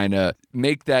to kind of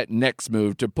make that next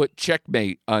move, to put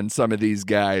checkmate on some of these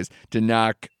guys, to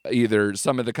knock either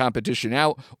some of the competition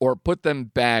out or put them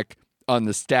back on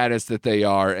the status that they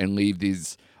are and leave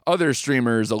these other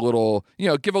streamers a little,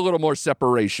 give a little more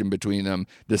separation between them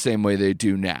the same way they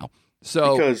do now.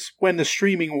 So, because when the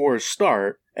streaming wars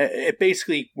start, it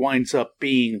basically winds up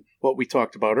being what we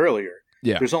talked about earlier.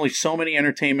 Yeah. There's only so many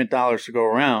entertainment dollars to go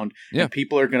around, and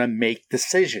people are going to make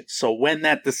decisions. So when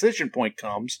that decision point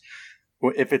comes,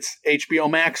 if it's HBO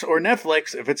Max or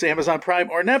Netflix, if it's Amazon Prime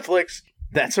or Netflix,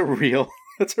 that's a real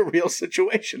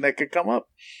situation that could come up.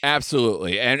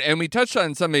 Absolutely. And we touched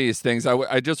on some of these things.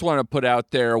 I just want to put out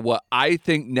there what I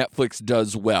think Netflix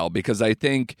does well, because I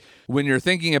think when you're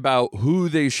thinking about who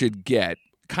they should get,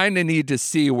 kind of need to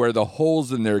see where the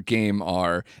holes in their game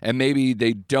are, and maybe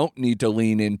they don't need to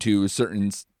lean into certain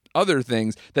other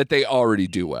things that they already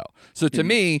do well. So to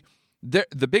me,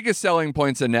 the biggest selling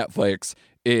points of Netflix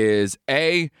is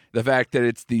the fact that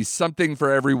it's the something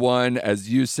for everyone, as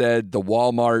you said, the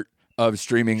Walmart of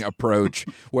streaming approach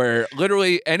where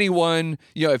literally anyone,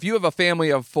 if you have a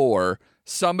family of 4,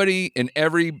 somebody in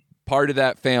every part of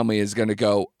that family is going to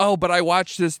go, oh, but I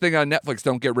watched this thing on Netflix.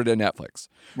 Don't get rid of Netflix.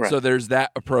 Right. So there's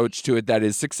that approach to it that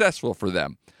is successful for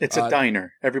them. It's a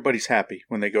diner. Everybody's happy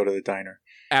when they go to the diner.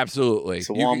 Absolutely.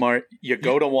 So Walmart, you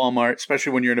go to Walmart,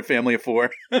 especially when you're in a family of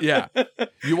 4. Yeah.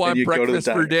 You want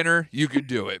breakfast for dinner? You could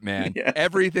do it, man. Yeah.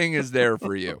 Everything is there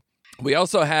for you. We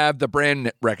also have the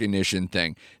brand recognition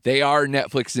thing. They are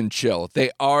Netflix and chill.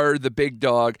 They are the big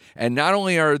dog. And not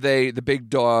only are they the big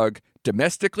dog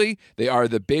domestically, they are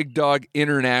the big dog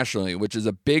internationally, which is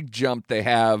a big jump they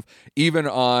have even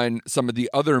on some of the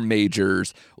other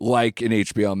majors like an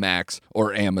HBO Max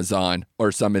or Amazon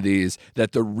or some of these,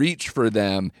 that the reach for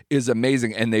them is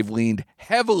amazing, and they've leaned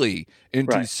heavily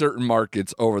into certain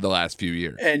markets over the last few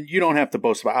years. And you don't have to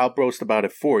boast about it. I'll boast about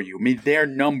it for you. I mean, their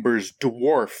numbers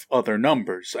dwarf other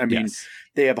numbers. I mean,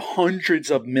 they have hundreds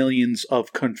of millions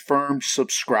of confirmed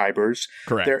subscribers.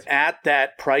 Correct. They're at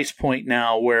that price point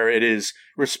now where it is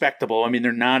respectable. I mean,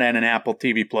 they're not at an Apple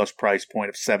TV Plus price point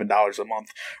of $7 a month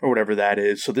or whatever that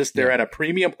is. So they're at a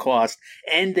premium cost,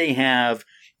 and they have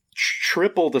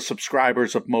triple the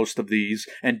subscribers of most of these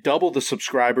and double the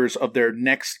subscribers of their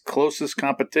next closest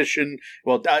competition.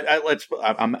 Well,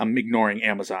 I'm ignoring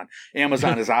Amazon.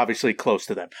 Amazon is obviously close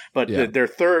to them, but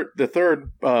the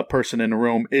third person in the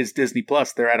room is Disney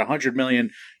Plus. They're at 100 million.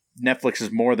 Netflix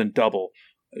is more than double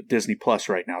Disney Plus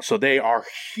right now. So they are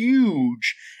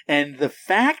huge. And the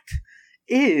fact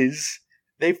is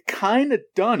they've kind of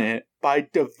done it by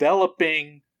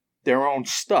developing their own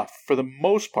stuff for the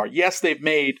most part. Yes, they've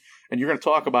made, and you're going to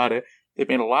talk about it, they've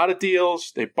made a lot of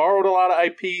deals. They've borrowed a lot of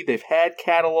IP. They've had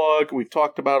catalog. We've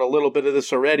talked about a little bit of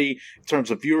this already in terms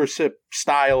of viewership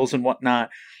styles and whatnot.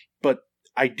 But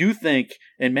I do think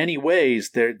in many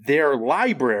ways their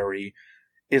library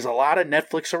is a lot of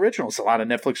Netflix originals, a lot of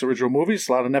Netflix original movies,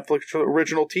 a lot of Netflix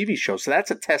original TV shows. So that's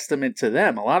a testament to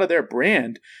them. A lot of their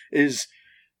brand is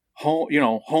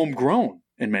homegrown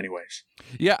in many ways.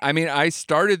 Yeah, I mean, I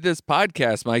started this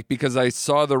podcast, Mike, because I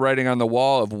saw the writing on the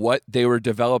wall of what they were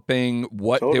developing,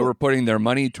 what they were putting their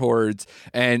money towards,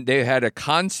 and they had a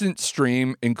constant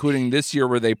stream, including this year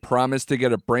where they promised to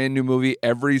get a brand new movie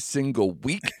every single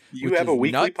week. You have a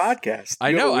weekly podcast.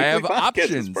 I know. I have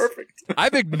options. It's perfect.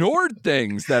 I've ignored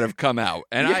things that have come out,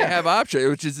 and I have options,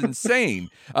 which is insane.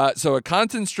 So a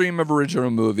constant stream of original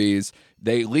movies.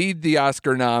 They lead the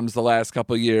Oscar noms the last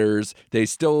couple of years. They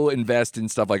still invest in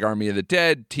stuff like Army of the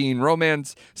Dead, teen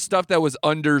romance, stuff that was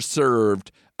underserved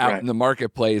out in the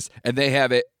marketplace, and they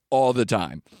have it all the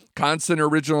time. Constant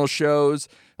original shows,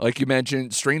 like you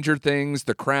mentioned, Stranger Things,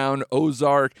 The Crown,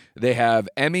 Ozark. They have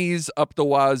Emmys up the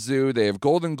wazoo. They have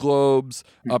Golden Globes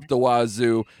up the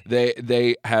wazoo.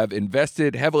 They have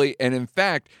invested heavily, and in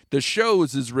fact, the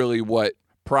shows is really what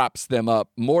props them up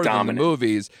more than the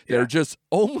movies. They're just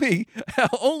only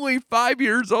 5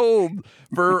 years old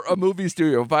for a movie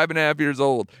studio, 5.5 years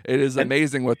old. It is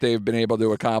amazing what they've been able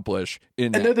to accomplish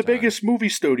in and they're the biggest movie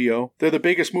studio. They're the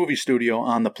biggest movie studio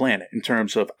on the planet in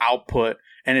terms of output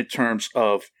and in terms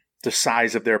of the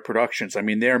size of their productions. I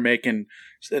mean,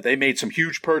 they made some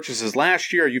huge purchases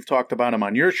last year. You've talked about them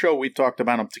on your show. We've talked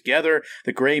about them together,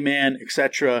 The Gray Man,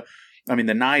 etc. I mean,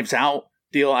 the Knives Out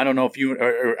deal. I don't know if you,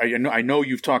 I know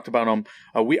you've talked about them.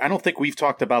 I don't think we've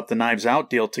talked about the Knives Out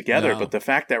deal together, but the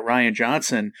fact that Rian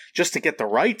Johnson, just to get the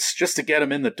rights, just to get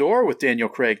him in the door with Daniel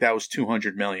Craig, that was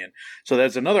 $200 million. So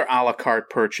there's another a la carte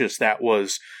purchase that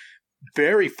was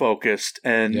very focused,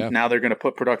 and now they're going to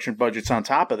put production budgets on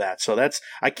top of that. So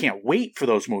I can't wait for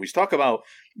those movies. Talk about,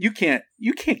 you can't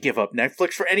give up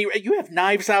Netflix for any, you have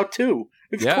Knives Out too.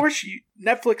 Of course,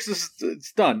 Netflix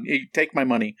it's done. You take my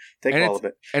money, all of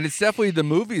it. And it's definitely the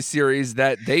movie series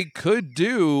that they could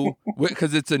do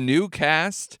because it's a new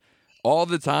cast all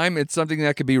the time. It's something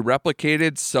that could be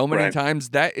replicated so many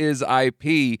times. That is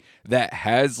IP that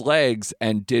has legs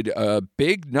and did a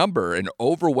big number, an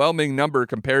overwhelming number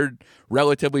compared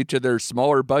relatively to their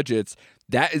smaller budgets.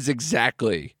 That is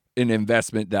exactly an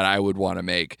investment that I would want to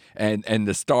make, and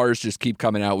the stars just keep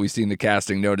coming out. We've seen the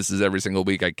casting notices every single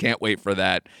week. I can't wait for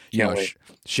that.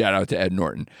 Shout out to Ed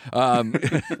Norton.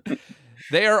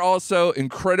 They are also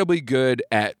incredibly good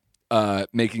at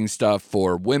making stuff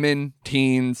for women,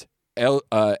 teens,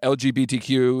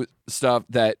 LGBTQ stuff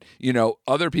that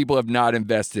other people have not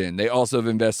invested in. They also have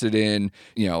invested in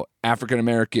African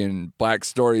American, Black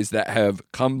stories that have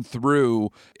come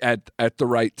through at the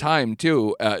right time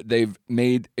too. They've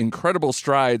made incredible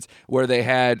strides where they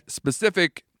had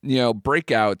specific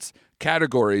breakouts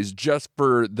categories just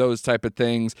for those type of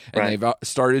things, and they've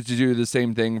started to do the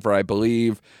same thing for, I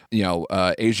believe,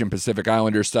 Asian Pacific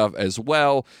Islander stuff as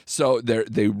well. So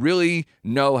they really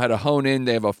know how to hone in.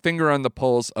 They have a finger on the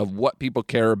pulse of what people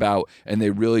care about, and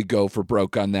they really go for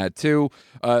broke on that too.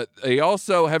 They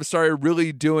also have started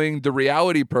really doing the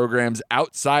reality programs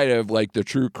outside of like the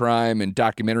true crime and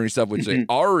documentary stuff, which they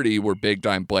already were big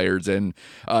time players in.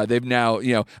 They've now,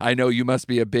 I know you must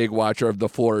be a big watcher of The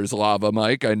Floor is Lava,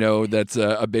 Mike. I know that's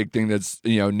a big thing that's,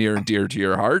 near and dear to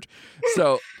your heart.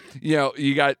 So,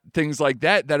 you got things like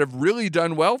that have really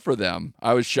done well for them.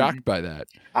 I was shocked by that.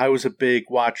 I was a big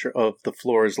watcher of the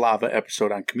Floor is Lava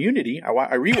episode on Community. I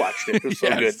rewatched it. It was so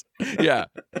good. Yeah.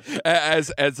 As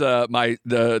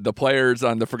the players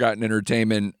on the Forgotten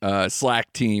Entertainment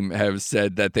Slack team have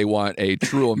said that they want a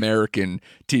true American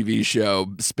TV show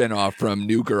spinoff from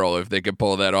New Girl if they could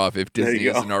pull that off, if Disney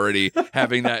isn't already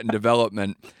having that in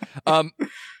development.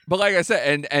 But like I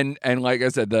said, and like I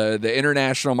said, the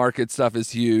international market stuff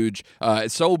is huge.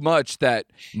 So much that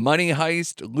Money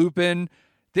Heist, Lupin,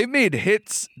 they've made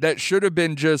hits that should have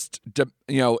been just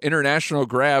international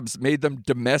grabs, made them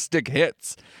domestic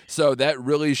hits. So that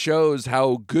really shows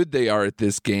how good they are at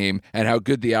this game and how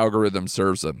good the algorithm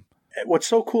serves them. What's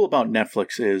so cool about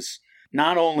Netflix is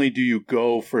not only do you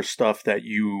go for stuff that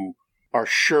you are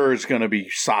sure is going to be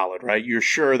solid, right? You're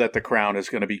sure that The Crown is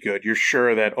going to be good. You're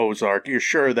sure that Ozark, you're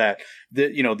sure that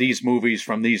these movies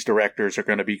from these directors are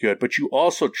going to be good, but you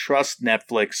also trust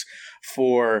Netflix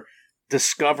for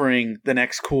discovering the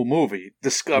next cool movie,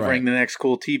 discovering the next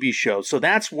cool TV show. So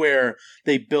that's where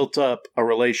they built up a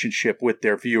relationship with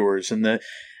their viewers. And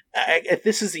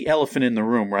this is the elephant in the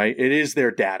room, right? It is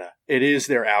their data. It is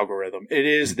their algorithm. It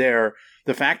is the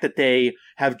fact that they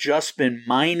have just been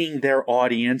mining their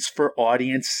audience for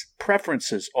audience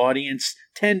preferences, audience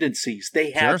tendencies.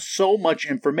 They have so much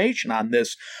information on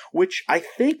this, which I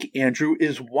think, Andrew,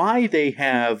 is why they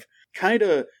have kind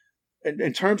of,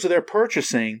 in terms of their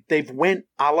purchasing, they've went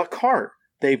a la carte.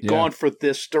 They've gone for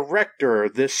this director,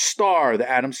 this star, the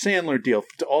Adam Sandler deal,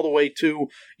 all the way to,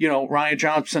 Rian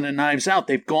Johnson and Knives Out.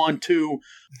 They've gone to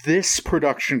this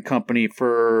production company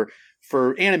for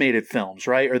animated films,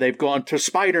 right? Or they've gone to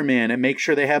Spider-Man and make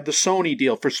sure they have the Sony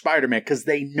deal for Spider-Man because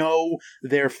they know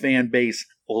their fan base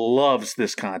loves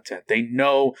this content. They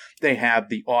know they have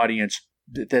the audience,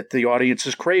 that the audience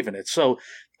is craving it. So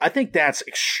I think that's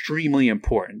extremely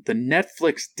important. The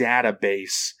Netflix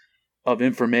database of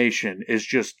information is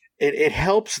just, it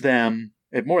helps them,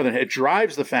 it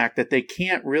drives the fact that they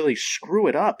can't really screw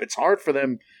it up. It's hard for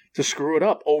them to screw it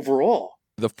up overall.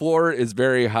 The floor is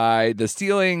very high. The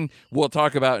ceiling we'll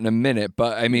talk about in a minute,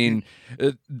 but I mean,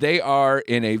 they are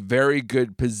in a very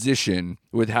good position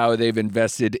with how they've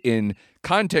invested in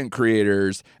content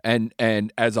creators and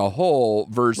as a whole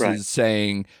versus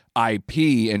saying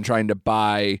IP and trying to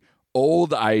buy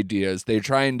old ideas. They're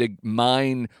trying to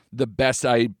mine the best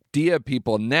idea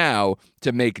people now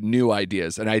to make new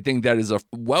ideas. And I think that is a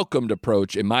welcomed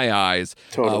approach in my eyes,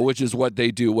 which is what they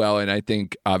do well. And I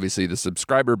think obviously the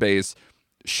subscriber base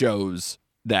shows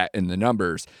that in the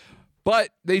numbers. But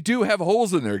they do have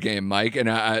holes in their game, Mike, and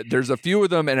there's a few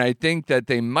of them, and I think that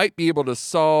they might be able to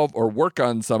solve or work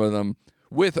on some of them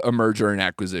with a merger and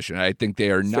acquisition. I think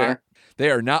they are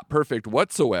not perfect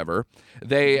whatsoever.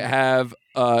 They have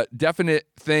definite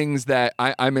things that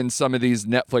I'm in some of these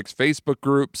Netflix Facebook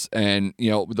groups, and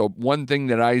the one thing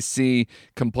that I see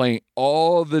complain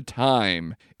all the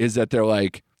time is that they're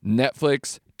like,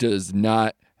 Netflix does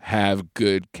not have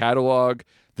good catalog.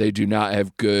 They do not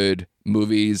have good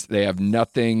movies. They have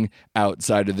nothing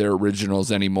outside of their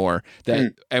originals anymore.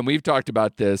 And we've talked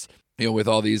about this, with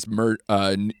all these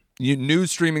new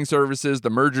streaming services,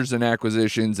 the mergers and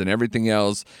acquisitions and everything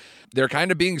else. They're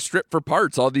kind of being stripped for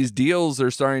parts. All these deals are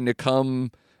starting to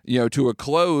come, to a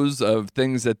close of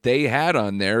things that they had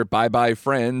on there. Bye-bye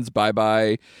Friends,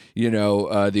 bye-bye,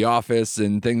 The Office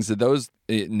and things of those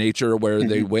nature where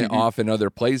they went off in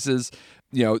other places.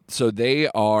 So they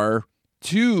are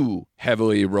too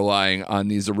heavily relying on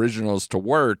these originals to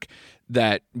work,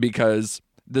 that because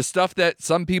the stuff that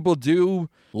some people do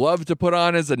love to put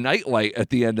on as a nightlight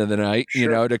at the end of the night,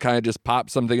 to kind of just pop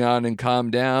something on and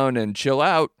calm down and chill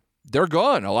out, they're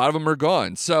gone. A lot of them are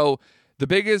gone. So the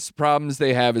biggest problems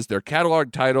they have is their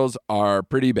catalog titles are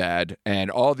pretty bad,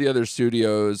 and all the other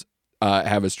studios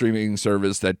have a streaming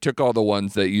service that took all the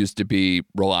ones that used to be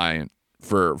reliant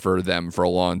for them for a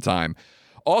long time.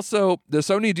 Also, the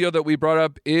Sony deal that we brought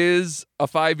up is a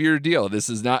 5-year deal. This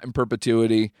is not in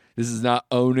perpetuity. This is not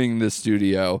owning the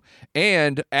studio.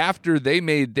 And after they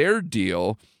made their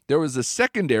deal, there was a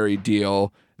secondary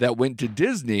deal that went to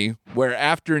Disney, where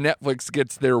after Netflix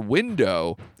gets their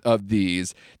window of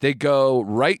these, they go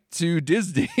right to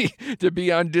Disney to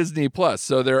be on Disney Plus.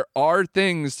 So there are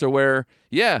things to where,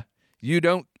 yeah, you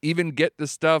don't even get the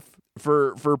stuff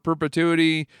for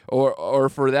perpetuity or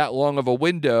for that long of a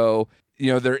window.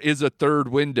 You know, there is a third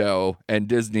window and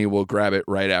Disney will grab it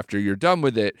right after you're done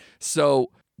with it.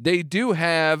 So they do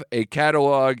have a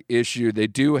catalog issue. They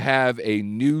do have a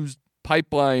news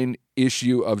pipeline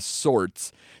issue of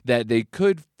sorts that they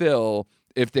could fill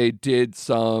if they did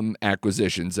some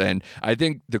acquisitions. And I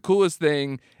think the coolest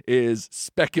thing is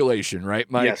speculation, right,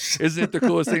 Mike? Yes. Isn't it the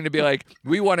coolest thing to be like,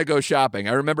 we want to go shopping?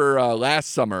 I remember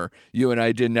last summer, you and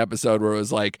I did an episode where it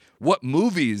was like, what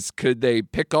movies could they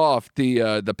pick off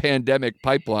the pandemic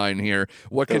pipeline here?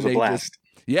 What can they just...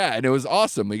 Yeah, and it was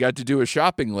awesome. We got to do a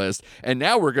shopping list, and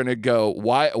now we're going to go,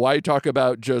 why talk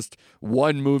about just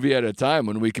one movie at a time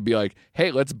when we could be like,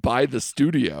 hey, let's buy the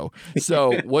studio.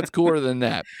 So what's cooler than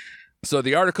that? So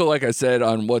the article, like I said,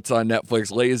 on what's on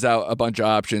Netflix lays out a bunch of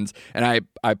options, and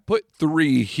I put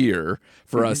 3 here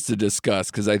for us to discuss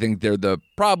because I think they're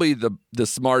probably the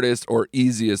smartest or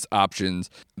easiest options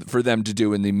for them to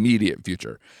do in the immediate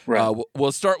future. Right.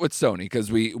 We'll start with Sony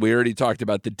because we already talked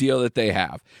about the deal that they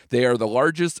have. They are the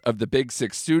largest of the big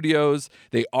 6 studios.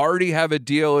 They already have a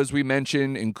deal, as we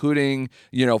mentioned, including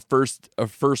a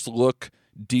first look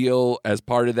deal as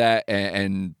part of that,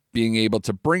 and being able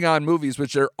to bring on movies,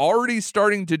 which they're already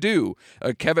starting to do.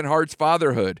 Kevin Hart's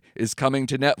Fatherhood is coming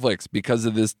to Netflix because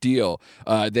of this deal.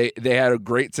 They had a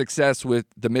great success with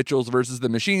The Mitchells versus the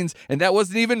Machines, and that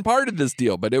wasn't even part of this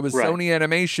deal, but it was Sony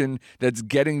Animation that's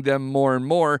getting them more and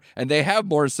more, and they have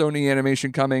more Sony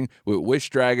Animation coming with Wish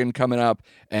Dragon coming up,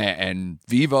 and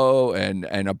Vivo, and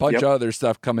a bunch of other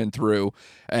stuff coming through,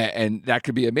 and that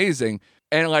could be amazing.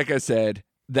 And like I said,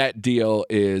 that deal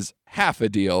is half a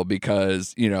deal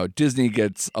because, Disney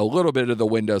gets a little bit of the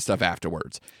window stuff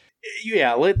afterwards.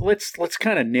 Yeah, let's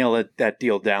kind of nail that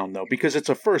deal down, though, because it's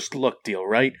a first look deal,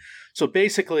 right? So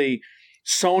basically,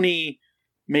 Sony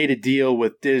made a deal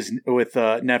with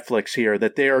Netflix here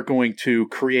that they are going to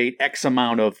create X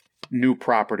amount of new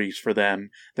properties for them.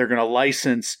 They're going to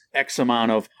license X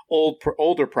amount of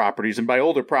older properties, and by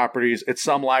older properties, it's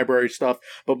some library stuff,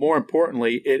 but more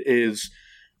importantly, it is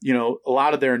a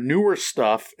lot of their newer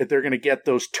stuff, they're going to get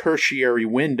those tertiary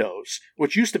windows,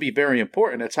 which used to be very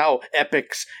important. It's how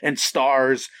Epix and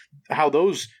Stars, how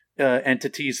those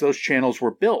entities, those channels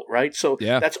were built, right? So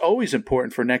that's always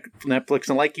important for Netflix.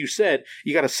 And like you said,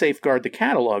 you got to safeguard the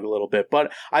catalog a little bit.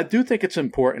 But I do think it's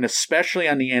important, especially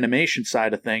on the animation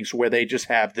side of things, where they just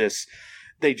have this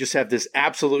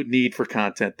absolute need for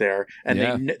content there.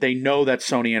 And they know that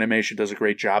Sony Animation does a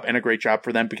great job, and a great job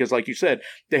for them because, like you said,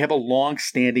 they have a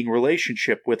long-standing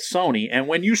relationship with Sony. And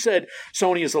when you said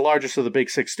Sony is the largest of the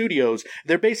big 6 studios,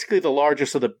 they're basically the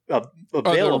largest of the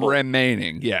available. The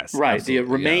remaining, yes. Right, the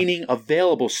remaining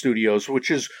available studios, which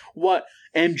is what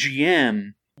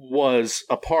MGM was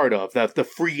a part of, the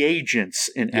free agents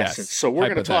in essence. So we're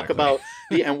going to talk about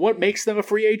and what makes them a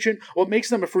free agent. What makes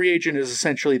them a free agent is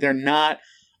essentially they're not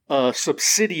a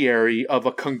subsidiary of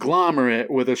a conglomerate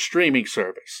with a streaming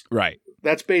service. Right.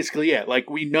 That's basically it. Like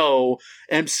we know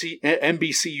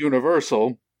NBC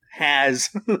Universal has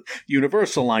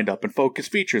Universal lined up and Focus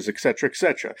Features, et cetera, et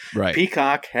cetera. Right.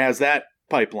 Peacock has that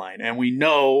pipeline, and we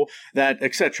know that,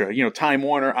 etc. Time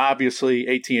Warner, obviously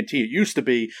AT&T. It used to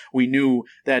be we knew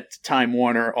that Time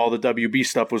Warner, all the WB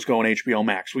stuff was going HBO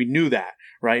Max. We knew that,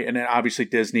 right? And then obviously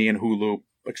Disney and Hulu,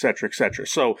 etc., etc.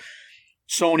 So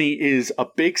Sony is a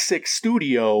big 6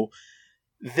 studio.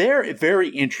 They're very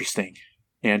interesting,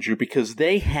 Andrew, because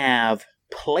they have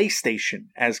PlayStation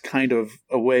as kind of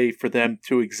a way for them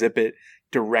to exhibit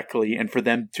directly and for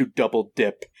them to double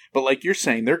dip. But like you're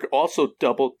saying, they're also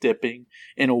double dipping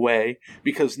in a way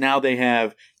because now they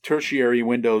have tertiary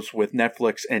windows with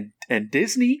Netflix and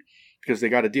Disney, because they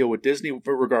got a deal with Disney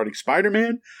regarding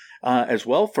Spider-Man as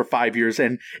well for 5 years.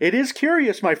 And it is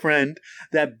curious, my friend,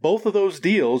 that both of those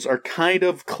deals are kind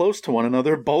of close to one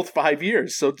another, both 5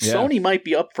 years. So Sony might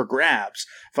be up for grabs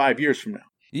 5 years from now.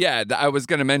 Yeah, I was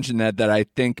going to mention that I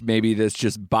think maybe this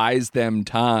just buys them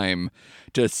time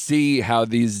to see how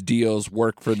these deals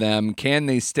work for them. Can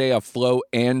they stay afloat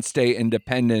and stay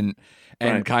independent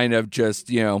and kind of just,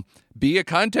 be a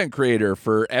content creator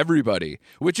for everybody,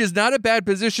 which is not a bad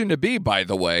position to be, by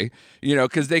the way,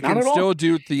 because they can still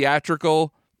do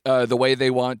theatrical the way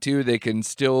they want to. They can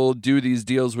still do these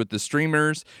deals with the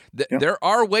streamers. There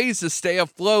are ways to stay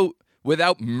afloat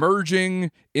without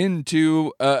merging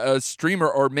into a streamer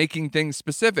or making things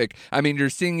specific. I mean, you're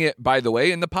seeing it, by the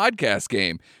way, in the podcast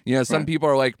game. You know, some people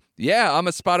are like, yeah, I'm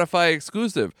a Spotify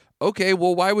exclusive. Okay,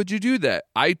 well, why would you do that?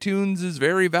 iTunes is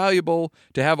very valuable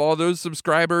to have all those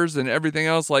subscribers and everything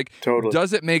else. Like,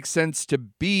 does it make sense to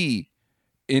be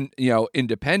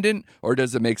independent, or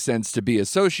does it make sense to be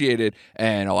associated?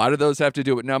 And a lot of those have to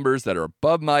do with numbers that are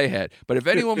above my head. But if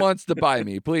anyone wants to buy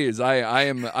me, please, I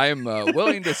am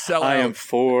willing to sell out. I am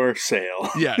for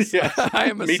sale. Yes, yes. I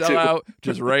am a sellout,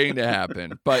 just waiting to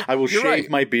happen. But I will shave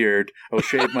my beard. I will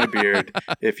shave my beard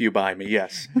if you buy me.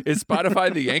 Yes. Is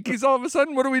Spotify the Yankees all of a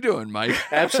sudden? What are we doing, Mike?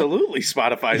 Absolutely,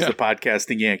 Spotify's the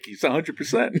podcasting Yankees,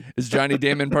 100%. Is Johnny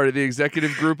Damon part of the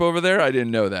executive group over there? I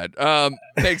didn't know that.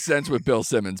 Makes sense with Bill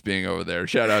Simmons being over there.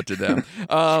 Shout out to them.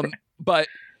 But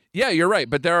yeah, you're right.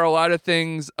 But there are a lot of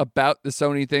things about the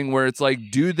Sony thing where it's like,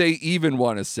 do they even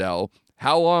want to sell?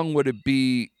 How long would it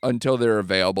be until they're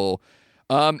available?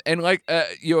 And like,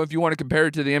 if you want to compare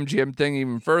it to the MGM thing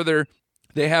even further,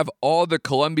 they have all the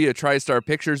Columbia TriStar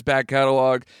Pictures back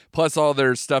catalog, plus all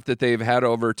their stuff that they've had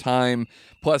over time,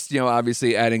 plus,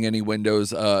 obviously adding any Windows,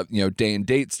 day and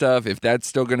date stuff, if that's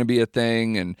still going to be a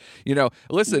thing. And,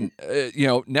 listen,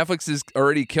 Netflix is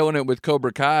already killing it with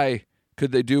Cobra Kai.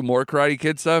 Could they do more Karate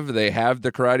Kid stuff? They have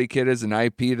the Karate Kid as an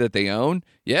IP that they own?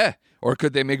 Yeah. Or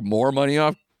could they make more money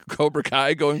off Cobra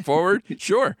Kai going forward?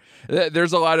 Sure.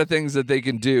 There's a lot of things that they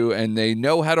can do, and they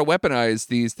know how to weaponize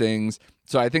these things.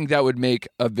 So I think that would make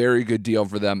a very good deal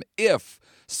for them if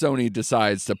Sony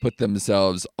decides to put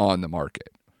themselves on the market.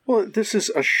 Well, this is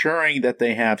assuring that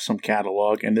they have some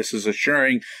catalog, and this is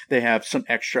assuring they have some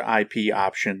extra IP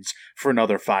options for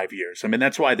another 5 years. I mean,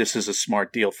 that's why this is a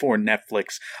smart deal for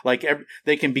Netflix. Like,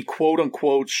 they can be quote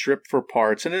unquote stripped for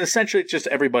parts, and essentially it's just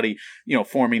everybody,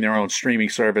 forming their own streaming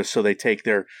service. So they take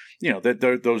their,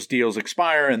 those deals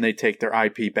expire, and they take their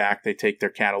IP back, they take their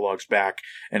catalogs back,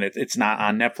 and it's not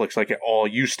on Netflix like it all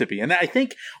used to be. And I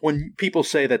think when people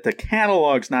say that the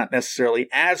catalog's not necessarily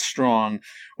as strong,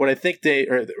 what I think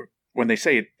when they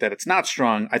say that it's not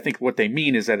strong, I think what they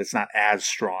mean is that it's not as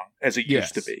strong as it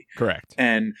used to be. Correct.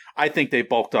 And I think they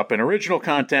bulked up in original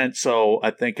content, so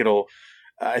I think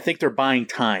they're buying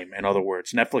time. In other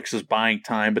words, Netflix is buying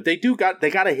time, but they got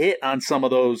to hit on some of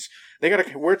those.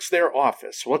 Where's their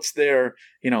office? What's their,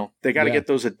 they got to get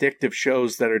those addictive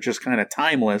shows that are just kind of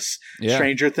timeless. Yeah.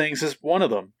 Stranger Things is one of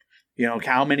them.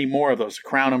 How many more of those? The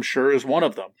Crown, I'm sure, is one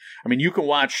of them. I mean, you can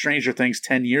watch Stranger Things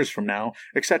 10 years from now,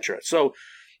 etc. So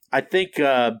I think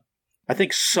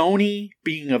Sony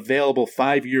being available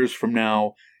 5 years from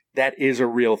now, that is a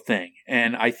real thing.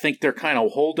 And I think they're kind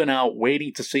of holding out,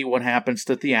 waiting to see what happens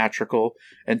to theatrical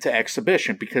and to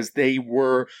exhibition, because they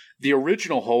were the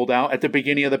original holdout at the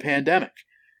beginning of the pandemic.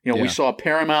 We saw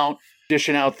Paramount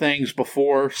dishing out things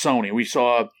before Sony. We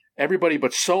saw everybody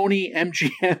but Sony,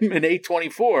 MGM, and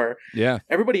A24. Yeah.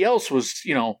 Everybody else was,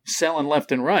 selling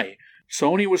left and right.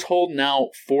 Sony was holding out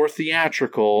for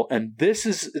theatrical, and this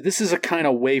is a kind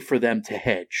of way for them to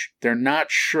hedge. They're not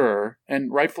sure,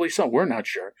 and rightfully so, we're not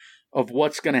sure, of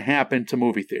what's going to happen to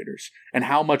movie theaters and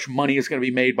how much money is going to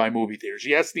be made by movie theaters.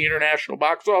 Yes, the international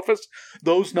box office,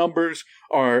 those numbers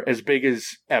are as big as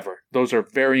ever. Those are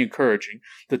very encouraging.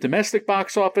 The domestic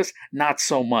box office, not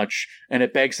so much, and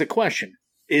it begs the question,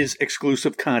 is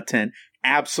exclusive content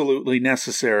absolutely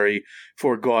necessary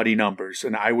for gaudy numbers?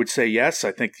 And I would say yes.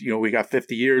 I think, we got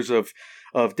 50 years of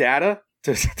data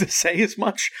to say as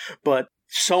much, but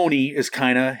Sony is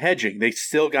kind of hedging. They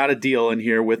still got a deal in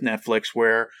here with Netflix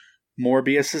where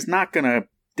Morbius is not going to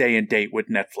day and date with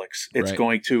Netflix. It's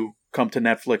going to come to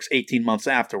Netflix 18 months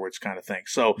afterwards, kind of thing.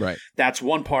 So that's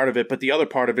one part of it. But the other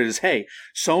part of it is, hey,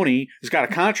 Sony has got a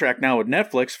contract now with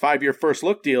Netflix, 5-year first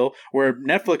look deal, where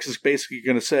Netflix is basically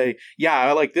going to say, yeah,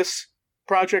 I like this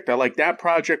project, I like that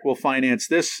project, we'll finance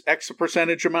this X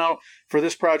percentage amount for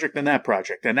this project and that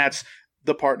project. And that's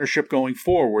the partnership going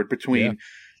forward between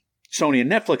Sony and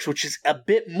Netflix, which is a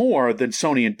bit more than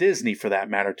Sony and Disney, for that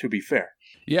matter, to be fair.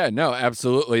 Yeah, no,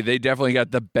 absolutely. They definitely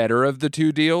got the better of the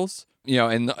two deals.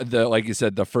 And the like you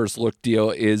said, the first look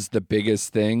deal is the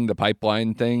biggest thing. The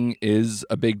pipeline thing is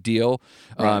a big deal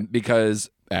because,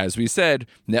 as we said,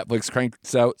 Netflix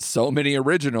cranks out so many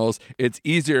originals. It's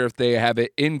easier if they have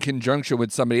it in conjunction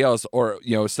with somebody else, or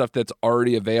stuff that's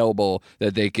already available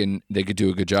that they could do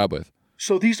a good job with.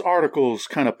 So these articles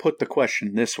kind of put the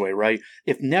question this way, right?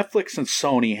 If Netflix and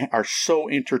Sony are so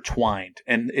intertwined,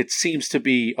 and it seems to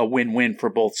be a win-win for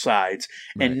both sides,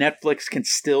 and Netflix can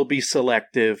still be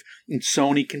selective and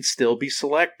Sony can still be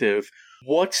selective,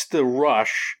 what's the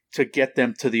rush to get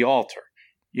them to the altar,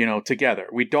 together?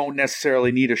 We don't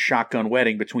necessarily need a shotgun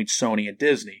wedding between Sony and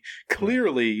Disney.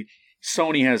 Clearly,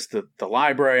 Sony has the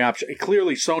library option.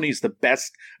 Clearly, Sony's the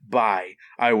best buy,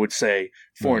 I would say,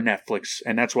 for Netflix,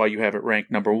 and that's why you have it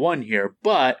ranked number 1 here.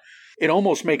 But it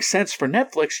almost makes sense for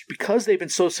Netflix because they've been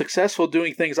so successful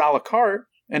doing things a la carte,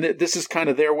 and this is kind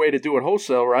of their way to do it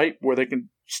wholesale, right? Where they can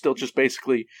still just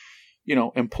basically,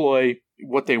 employ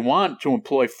what they want to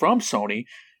employ from Sony.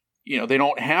 They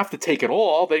don't have to take it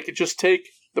all. They could just take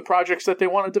the projects that they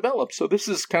want to develop. So this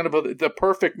is kind of the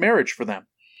perfect marriage for them.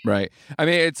 Right. I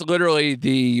mean, it's literally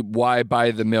the why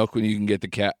buy the milk when you can get the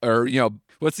cow, or,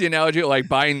 what's the analogy? Like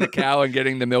buying the cow and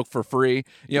getting the milk for free.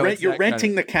 You're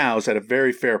renting the cows at a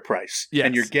very fair price. Yes.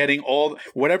 And you're getting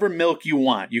whatever milk you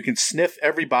want. You can sniff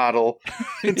every bottle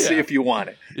and see if you want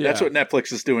it. Yeah. That's what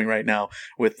Netflix is doing right now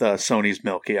with Sony's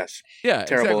milk. Yes. Yeah,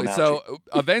 terrible exactly. analogy. So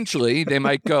eventually they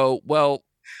might go, well,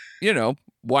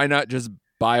 why not just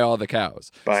buy all the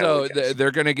cows?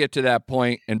 They're going to get to that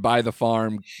point and buy the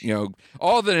farm.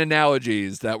 All the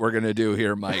analogies that we're going to do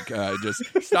here, Mike. Just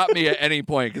stop me at any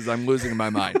point because I'm losing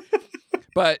my mind.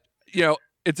 But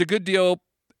it's a good deal,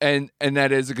 and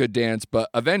that is a good dance. But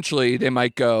eventually, they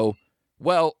might go,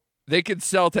 well, they could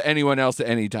sell to anyone else at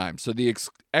any time. So the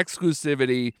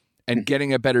exclusivity and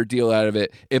getting a better deal out of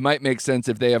it, it might make sense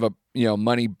if they have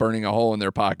money burning a hole in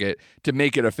their pocket to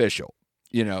make it official.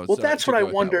 Well, that's what I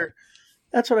wonder.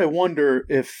 That's what I wonder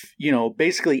if,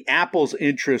 basically Apple's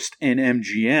interest in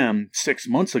MGM 6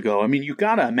 months ago. I mean, you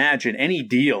got to imagine any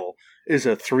deal is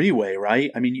a 3-way, right?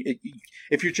 I mean,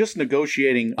 if you're just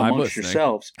negotiating amongst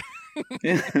yourselves,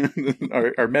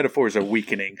 our metaphors are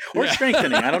weakening or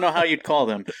strengthening. I don't know how you'd call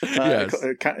them. Yes.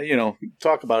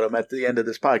 Talk about them at the end of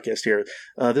this podcast here.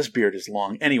 This beard is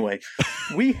long. Anyway,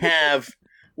 we have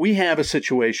a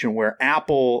situation where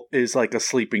Apple is like a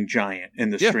sleeping giant in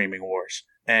the streaming wars.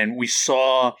 And we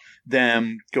saw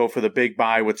them go for the big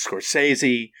buy with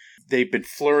Scorsese. They've been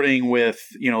flirting with,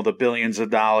 the billions of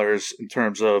dollars in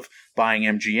terms of buying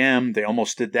MGM. They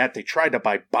almost did that. They tried to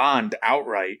buy Bond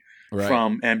outright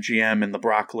from MGM and the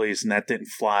Broccoli's, and that didn't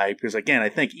fly. Because, again, I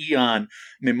think Eon,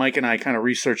 Mike and I kind of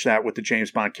researched that with the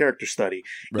James Bond character study.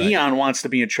 Right. Eon wants to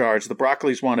be in charge. The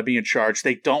Broccoli's want to be in charge.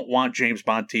 They don't want James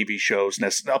Bond TV shows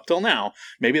up till now.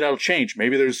 Maybe that'll change.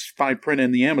 Maybe there's fine print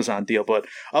in the Amazon deal. But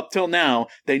up till now,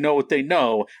 they know what they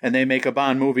know, and they make a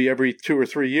Bond movie every 2 or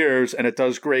 3 years, and it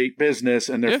does great business,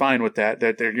 and they're fine with that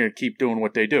they're going to keep doing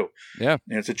what they do. Yeah.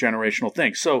 And it's a generational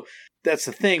thing. So that's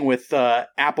the thing with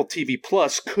Apple TV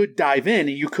Plus could dive in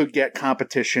and you could get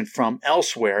competition from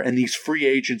elsewhere, and these free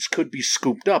agents could be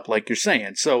scooped up, like you're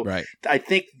saying. So I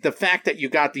think the fact that you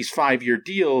got these 5-year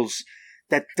deals,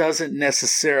 that doesn't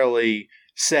necessarily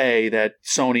say that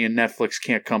Sony and Netflix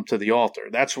can't come to the altar.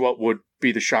 That's what would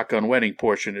be the shotgun wedding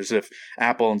portion, is if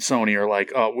Apple and Sony are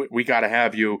like, oh, we got to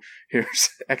have you. Here's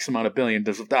X amount of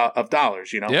billions of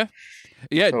dollars, Yeah.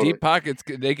 Yeah, so deep pockets,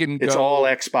 they can go. It's all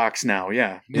Xbox now,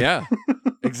 yeah. Yeah,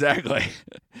 exactly.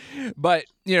 But,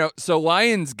 so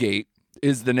Lionsgate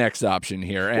is the next option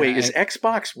here. Wait, is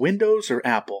Xbox Windows or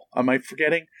Apple? Am I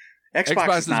forgetting?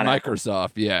 Xbox is not Microsoft,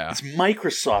 Apple. Yeah. It's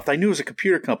Microsoft. I knew it was a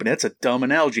computer company. That's a dumb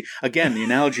analogy. Again, the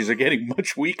analogies are getting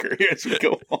much weaker here as we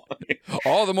go on.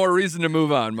 All the more reason to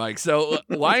move on, Mike. So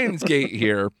Lionsgate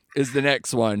here is the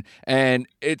next one, and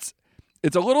it's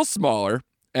a little smaller.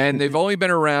 And they've only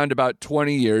been around about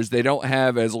 20 years. They don't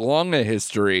have as long a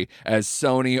history as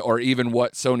Sony, or even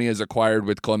what Sony has acquired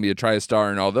with Columbia TriStar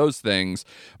and all those things.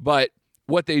 But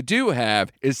what they do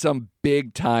have is some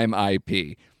big-time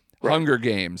IP. Right. Hunger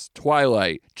Games,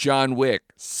 Twilight, John Wick,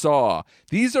 Saw.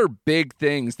 These are big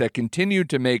things that continue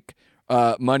to make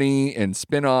money and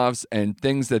spin-offs and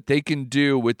things that they can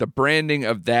do with the branding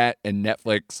of that and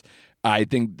Netflix. I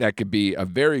think that could be a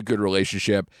very good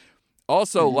relationship.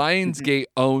 Also, Lionsgate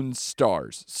owns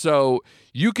Stars. So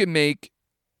you can make,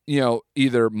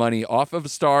 either money off of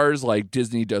Stars like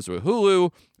Disney does with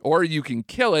Hulu, or you can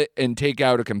kill it and take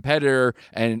out a competitor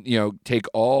and, take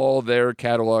all their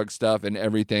catalog stuff and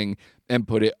everything and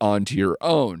put it onto your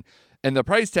own. And the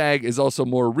price tag is also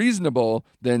more reasonable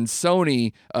than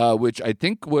Sony, which I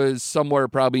think was somewhere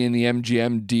probably in the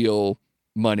MGM deal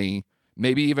money.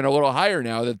 Maybe even a little higher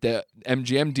now that the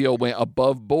MGM deal went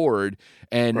above board.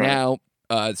 And now,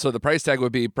 so the price tag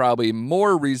would be probably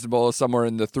more reasonable, somewhere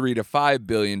in the $3 to $5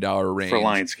 billion range. For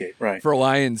Lionsgate, right. For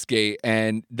Lionsgate.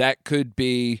 And that could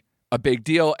be a big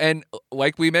deal. And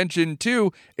like we mentioned,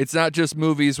 too, it's not just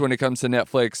movies when it comes to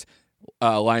Netflix.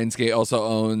 Lionsgate also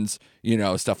owns,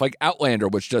 stuff like Outlander,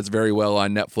 which does very well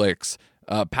on Netflix.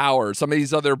 Power, some of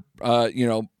these other,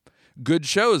 good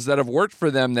shows that have worked for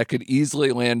them that could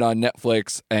easily land on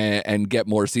Netflix and get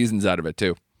more seasons out of it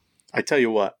too. I tell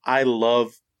you what, I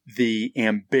love the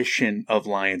ambition of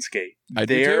Lionsgate.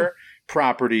 Their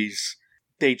properties,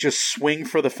 they just swing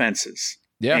for the fences.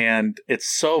 Yeah. And it's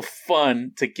so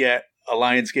fun to get a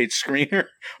Lionsgate screener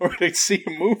or to see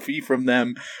a movie from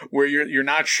them where you're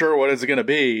not sure what it's going to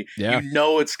be. Yeah. You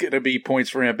know it's going to be Points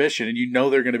for Ambition, and you know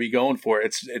they're going to be going for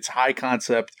it. It's high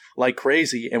concept like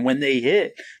crazy. And when they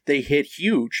hit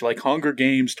huge. Like Hunger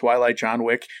Games, Twilight, John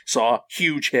Wick saw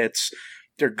huge hits.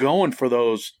 They're going for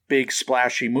those big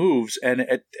splashy moves.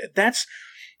 And that's,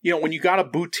 when you got a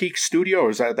boutique studio,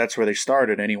 or that's where they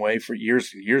started anyway for years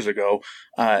and years ago,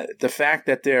 the fact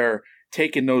that they're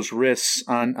taking those risks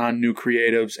on new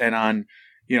creatives and on,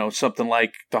 something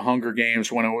like the Hunger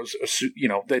Games when it was,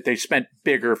 they spent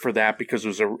bigger for that because it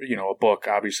was a book,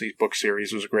 obviously book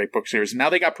series. It was a great book series. And now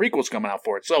they got prequels coming out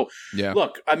for it. So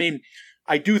look, I mean,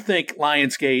 I do think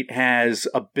Lionsgate has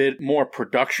a bit more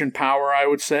production power, I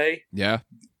would say. Yeah.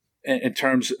 In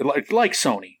terms like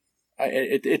Sony.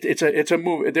 It's a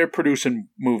movie. They're producing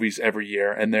movies every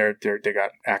year, and they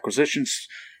got acquisitions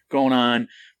going on.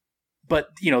 But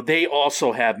they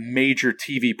also have major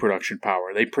TV production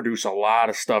power. They produce a lot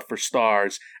of stuff for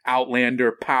Starz,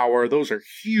 Outlander, Power. Those are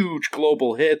huge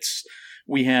global hits.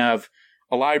 We have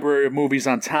a library of movies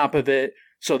on top of it.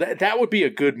 So that would be a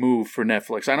good move for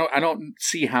Netflix. I don't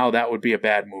see how that would be a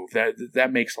bad move.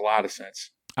 That makes a lot of sense.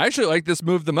 I actually like this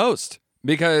move the most.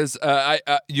 Because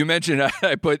you mentioned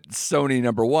I put Sony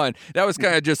number one. That was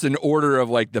kind of just an order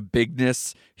of like the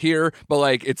bigness here, but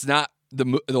like it's not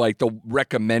the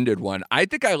recommended one. I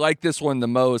think I like this one the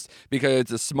most because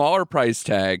it's a smaller price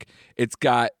tag. It's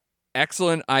got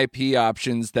excellent IP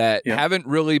options that haven't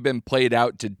really been played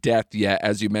out to death yet.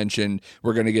 As you mentioned,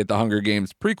 we're going to get the Hunger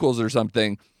Games prequels or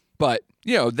something, but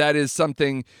that is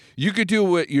something you could do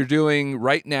what you're doing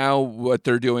right now, what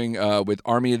they're doing with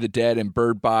Army of the Dead and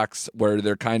Bird Box, where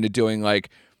they're kind of doing like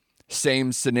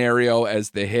same scenario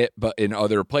as The Hit, but in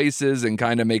other places, and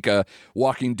kind of make a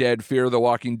Walking Dead, Fear the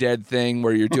Walking Dead thing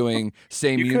where you're doing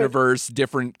same universe,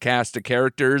 different cast of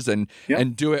characters and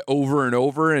do it over and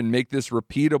over and make this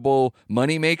repeatable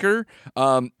moneymaker.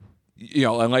 And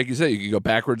like you said, you can go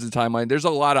backwards in the timeline. There's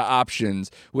a lot of options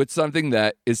with something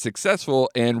that is successful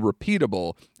and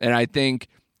repeatable. And I think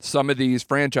some of these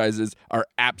franchises are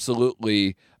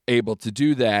absolutely able to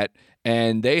do that.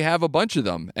 And they have a bunch of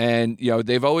them. And,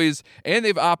 they've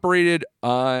operated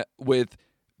with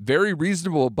very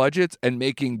reasonable budgets and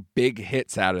making big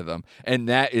hits out of them. And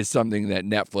that is something that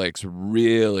Netflix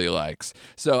really likes.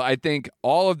 So I think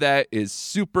all of that is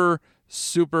super,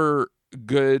 super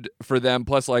good for them.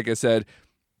 Plus, like I said,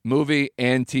 movie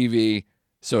and TV,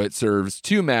 so it serves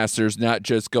two masters, not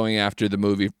just going after the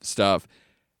movie stuff.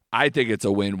 I think it's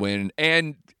a win-win.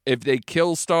 And if they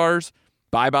kill Starz,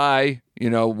 bye-bye,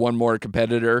 one more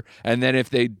competitor. And then if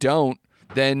they don't,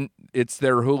 then it's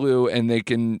their Hulu and they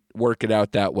can work it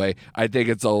out that way. I think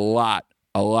it's a lot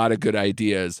of good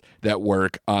ideas that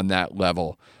work on that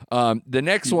level. The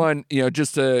next one,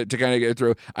 just to kind of get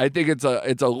through, I think it's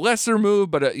a lesser move,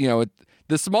 but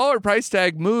the smaller price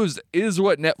tag moves is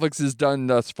what Netflix has done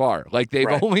thus far. Like they've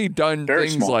only done very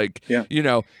things small. Like,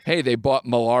 hey, they bought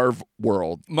Millar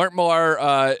World. Mark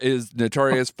Millar is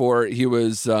notorious for, he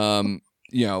was, the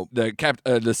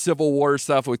Civil War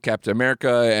stuff with Captain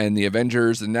America and the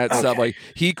Avengers and that stuff. Like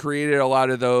he created a lot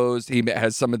of those. He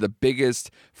has some of the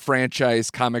biggest franchise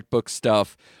comic book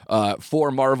stuff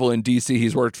for Marvel and DC.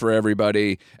 He's worked for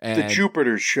everybody. And the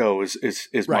Jupiter's show is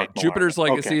right. Mark Millar. Jupiter's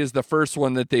Legacy is the first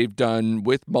one that they've done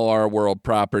with Millar World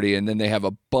property, and then they have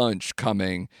a bunch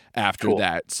coming after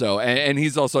that. So, and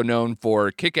he's also known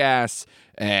for Kick-Ass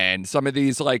and some of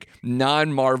these like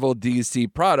non-Marvel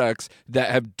DC products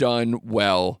that have done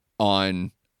well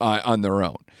on their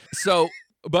own. So,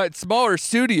 but smaller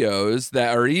studios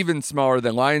that are even smaller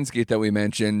than Lionsgate that we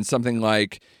mentioned, something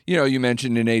like, you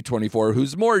mentioned in A24,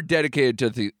 who's more dedicated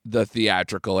to the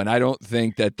theatrical, and I don't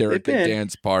think that they're a good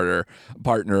dance partner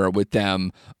with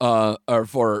them,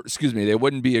 they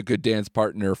wouldn't be a good dance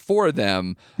partner for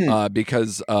them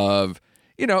because of,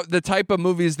 the type of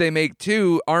movies they make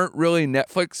too aren't really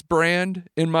Netflix brand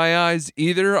in my eyes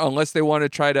either, unless they want to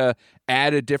try to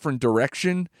add a different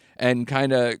direction and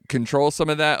kind of control some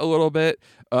of that a little bit.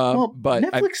 But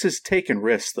Netflix has taken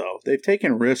risks, though. They've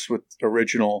taken risks with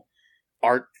original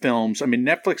art films. I mean,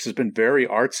 Netflix has been very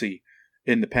artsy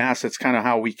in the past. That's kind of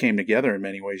how we came together in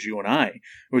many ways, you and I,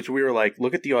 which we were like,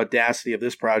 look at the audacity of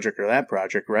this project or that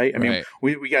project, right? I mean,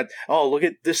 we got, look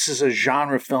at, this is a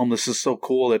genre film. This is so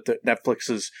cool that Netflix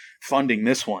is funding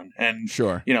this one. And,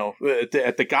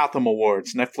 at the Gotham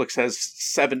Awards, Netflix has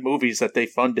 7 movies that they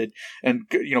funded, and,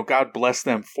 God bless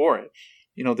them for it.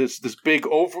 This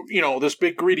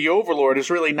big greedy overlord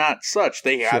is really not such.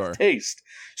 They have taste.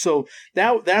 So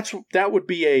that would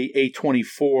be a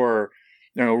 24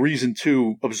 reason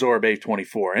to absorb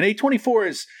A24. And A24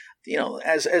 is,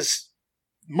 as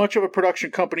much of a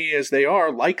production company as they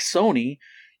are, like Sony,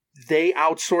 they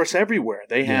outsource everywhere.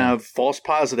 They have False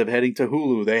Positive heading to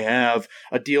Hulu. They have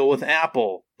a deal with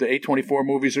Apple. The A24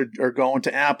 movies are going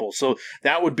to Apple. So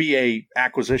that would be a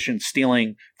acquisition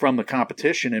stealing from the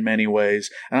competition in many ways.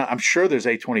 I'm sure there's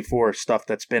A24 stuff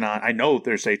that's been on. I know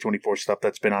there's A24 stuff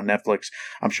that's been on Netflix.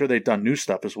 I'm sure they've done new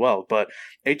stuff as well. But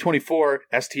A24,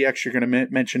 STX, you're going to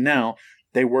mention now,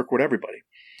 they work with everybody.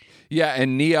 Yeah,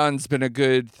 and Neon's been a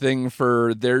good thing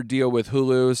for their deal with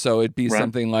Hulu, so it'd be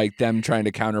something like them trying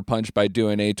to counterpunch by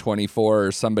doing A24 or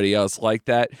somebody else like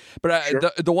that.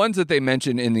 But the ones that they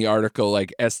mentioned in the article,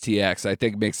 like STX, I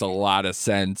think makes a lot of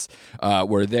sense,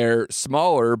 where they're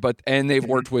smaller, and they've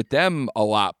worked with them a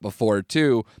lot before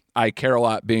too. I Care a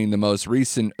Lot being the most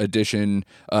recent addition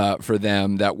for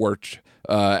them that worked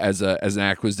as an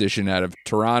acquisition out of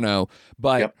Toronto,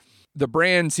 but the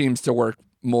brand seems to work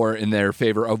more in their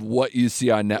favor of what you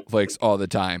see on Netflix all the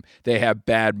time. They have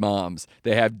Bad Moms,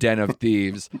 they have Den of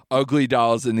Thieves, Ugly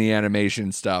Dolls in the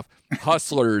animation stuff,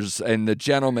 Hustlers and The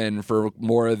Gentleman for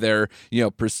more of their,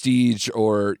 prestige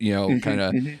or, kind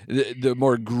of the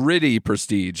more gritty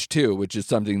prestige too, which is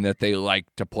something that they like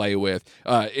to play with.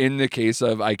 In the case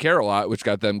of I Care a Lot, which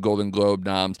got them Golden Globe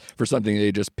noms for something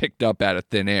they just picked up out of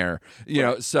thin air.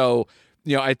 So,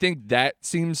 I think that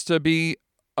seems to be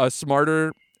a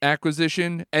smarter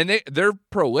acquisition, and they're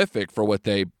prolific for what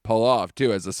they pull off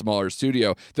too as a smaller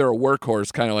studio. They're a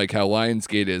workhorse, kind of like how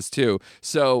Lionsgate is too.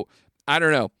 So I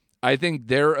don't know, I think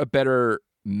they're a better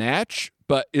match,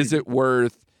 but is it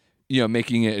worth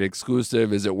making it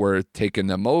exclusive? Is it worth taking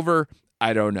them over?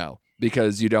 I don't know,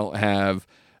 because you don't have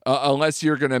unless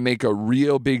you're going to make a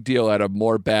real big deal out of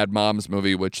more Bad Moms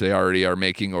movie, which they already are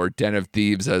making, or Den of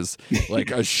Thieves as like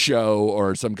a show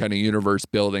or some kind of universe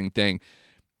building thing.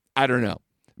 I don't know.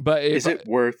 But is it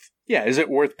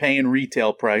worth paying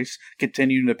retail price,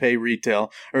 continuing to pay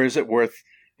retail, or is it worth,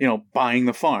 buying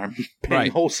the farm, paying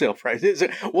wholesale price? Is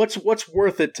it what's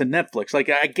worth it to Netflix? Like,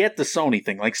 I get the Sony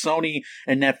thing. Like, Sony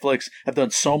and Netflix have done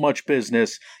so much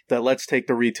business that let's take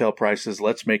the retail prices,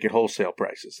 let's make it wholesale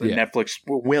prices. And Netflix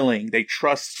willing, they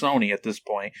trust Sony at this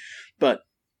point. But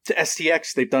to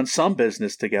STX, they've done some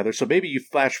business together. So maybe you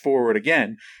flash forward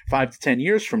again 5 to 10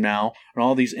 years from now, and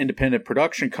all these independent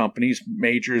production companies,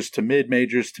 majors to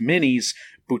mid-majors to minis,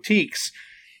 boutiques,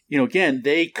 again,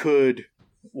 they could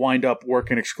wind up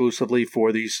working exclusively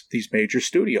for these major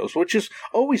studios, which is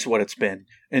always what it's been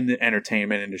in the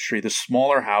entertainment industry. The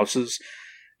smaller houses,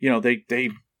 they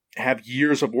have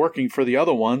years of working for the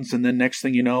other ones, and then next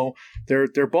thing you know,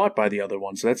 they're bought by the other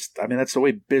ones. That's the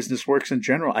way business works in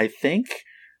general, I think.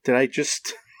 Did I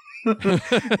just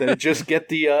get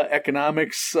the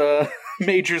economics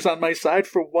majors on my side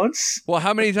for once? Well,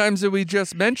 how many times did we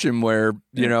just mention where,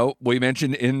 we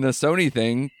mentioned in the Sony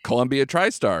thing, Columbia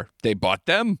TriStar, they bought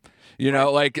them,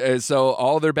 so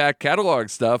all their back catalog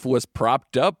stuff was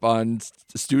propped up on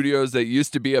studios that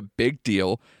used to be a big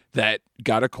deal that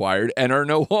got acquired and are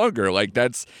no longer. Like,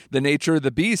 that's the nature of the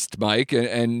beast, Mike,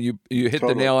 and you hit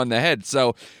the nail on the head.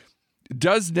 So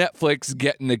does Netflix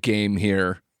get in the game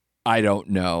here? I don't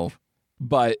know.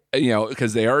 But,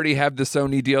 because they already have the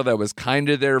Sony deal that was kind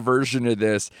of their version of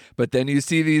this. But then you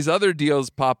see these other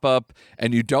deals pop up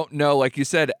and you don't know. Like you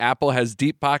said, Apple has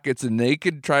deep pockets and they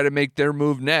could try to make their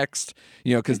move next,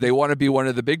 because they want to be one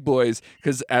of the big boys.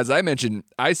 Because as I mentioned,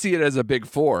 I see it as a big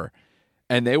four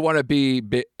and they want to be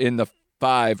in the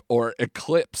 5 or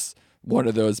eclipse one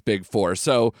of those big four.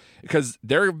 So, because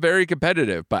they're very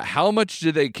competitive, but how much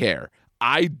do they care?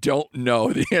 I don't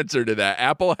know the answer to that.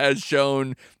 Apple has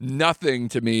shown nothing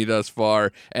to me thus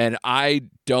far, and I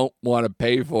don't want to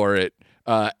pay for it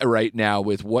right now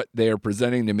with what they're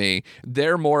presenting to me.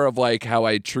 They're more of like how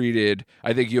I treated,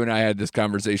 I think you and I had this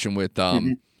conversation with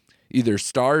either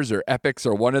Stars or Epix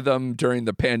or one of them during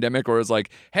the pandemic, where it was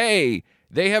like, hey,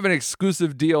 they have an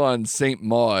exclusive deal on St.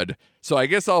 Maud, so I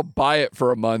guess I'll buy it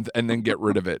for a month and then get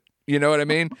rid of it. You know what I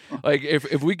mean? Like,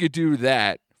 if we could do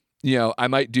that, I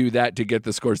might do that to get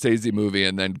the Scorsese movie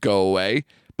and then go away.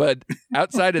 But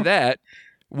outside of that,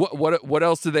 what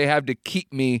else do they have to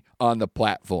keep me on the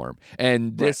platform?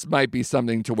 And this might be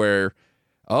something to where,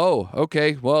 oh,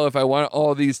 okay, well, if I want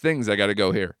all these things, I got to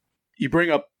go here. You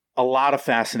bring up a lot of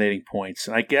fascinating points,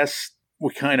 and I guess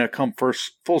we kind of come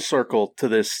full circle to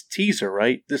this teaser,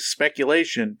 right? This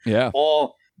speculation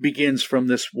all begins from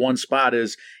this one spot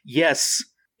is, yes,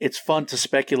 it's fun to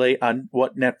speculate on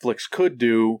what Netflix could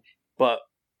do, but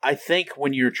I think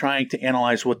when you're trying to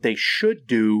analyze what they should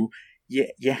do,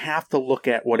 you have to look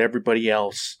at what everybody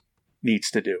else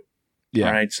needs to do. Yeah.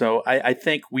 All right. So I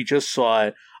think we just saw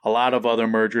it. A lot of other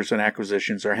mergers and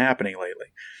acquisitions are happening lately.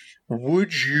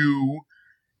 Would you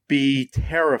be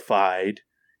terrified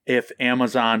if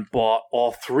Amazon bought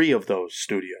all three of those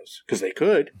studios? Because they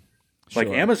could. Sure.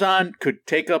 Like Amazon could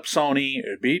take up Sony.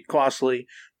 It'd be costly.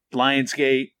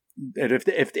 Lionsgate. And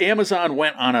if Amazon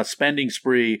went on a spending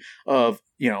spree of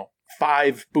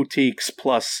 5 boutiques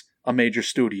plus a major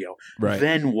studio, right,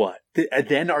 then what?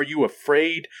 Then are you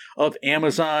afraid of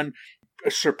Amazon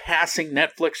surpassing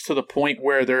Netflix to the point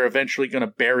where they're eventually going to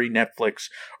bury Netflix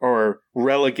or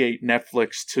relegate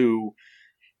Netflix to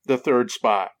the third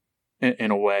spot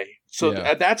in a way? So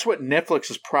that's what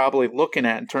Netflix is probably looking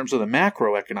at in terms of the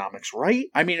macroeconomics, right?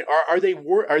 I mean, are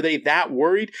they that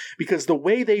worried? Because the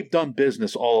way they've done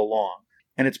business all along,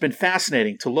 and it's been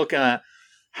fascinating to look at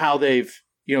how they've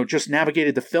just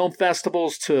navigated the film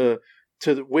festivals to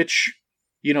which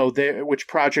which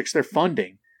projects they're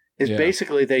funding. Is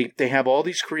basically they have all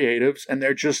these creatives and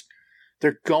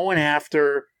they're going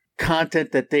after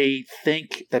content that they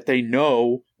think that they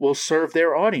know will serve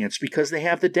their audience because they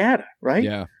have the data, right?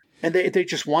 Yeah. And they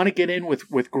just want to get in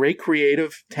with great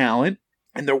creative talent,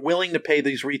 and they're willing to pay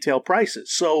these retail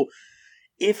prices. So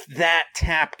if that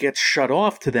tap gets shut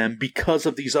off to them because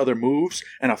of these other moves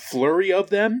and a flurry of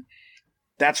them,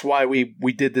 that's why we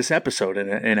did this episode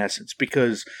in essence,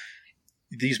 because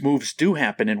these moves do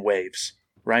happen in waves.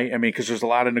 Right? I mean, because there's a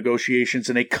lot of negotiations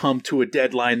and they come to a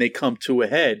deadline, they come to a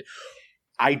head.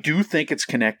 I do think it's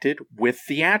connected with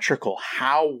theatrical.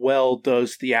 How well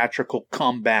does theatrical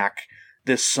come back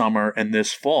this summer and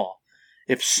this fall?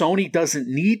 If Sony doesn't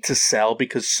need to sell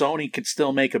because Sony can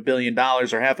still make $1 billion or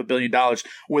 $500 million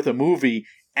with a movie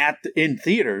in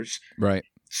theaters, right?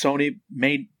 Sony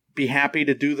may be happy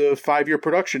to do the 5-year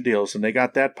production deals, and they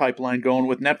got that pipeline going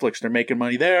with Netflix. They're making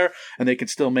money there, and they can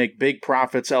still make big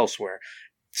profits elsewhere.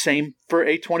 Same for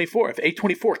A24. If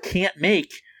A24 can't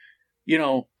make,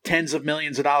 tens of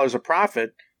millions of dollars of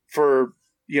profit for,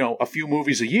 a few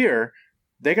movies a year,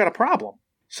 they got a problem.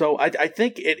 So I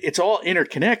think it's all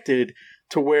interconnected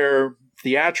to where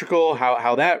theatrical,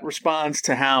 how that responds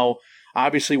to how,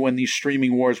 obviously, when these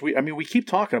streaming wars, we keep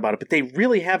talking about it, but they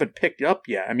really haven't picked up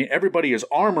yet. I mean, everybody is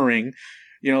armoring.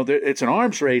 It's an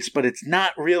arms race, but it's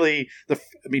not really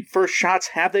first shots,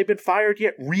 have they been fired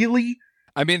yet? Really?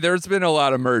 I mean, there's been a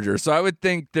lot of mergers, so I would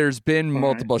think there's been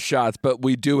multiple shots, but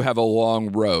we do have a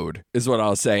long road, is what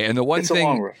I'll say. And the one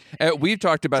thing we've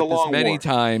talked about this many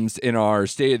times in our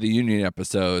State of the Union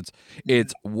episodes,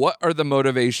 it's what are the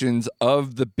motivations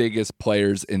of the biggest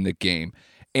players in the game?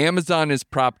 Amazon is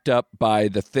propped up by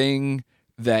the thing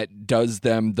that does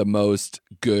them the most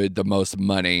good, the most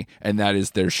money, and that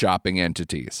is their shopping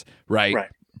entities, right?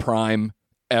 Prime,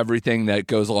 everything that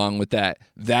goes along with that.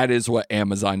 That is what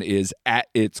Amazon is at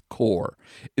its core.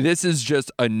 This is just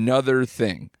another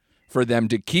thing for them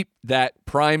to keep that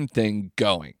Prime thing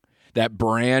going, that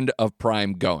brand of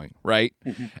Prime going, right?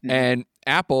 And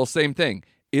Apple, same thing.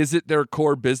 Is it their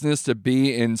core business to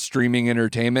be in streaming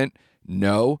entertainment?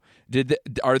 No.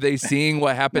 Are they seeing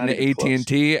what happened to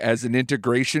AT&T as an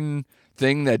integration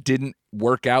thing that didn't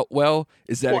work out well?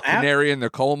 Is that a canary in the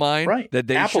coal mine that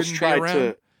they shouldn't be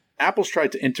around? Apple's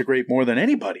tried to integrate more than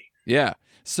anybody. Yeah.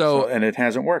 So and it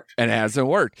hasn't worked.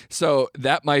 So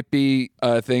that might be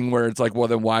a thing where it's like, well,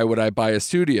 then why would I buy a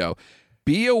studio?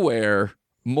 Be aware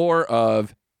more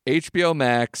of HBO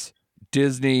Max,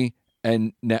 Disney,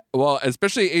 and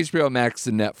especially HBO Max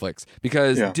and Netflix,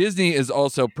 because Disney is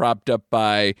also propped up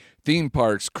by theme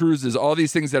parks, cruises, all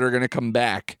these things that are going to come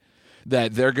back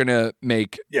that they're going to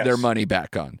make their money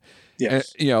back on.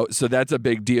 Yes. So that's a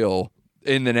big deal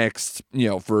in the next,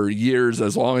 for years,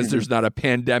 as long as there's not a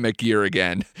pandemic year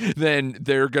again, then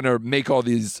they're going to make all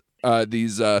these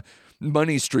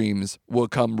money streams will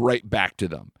come right back to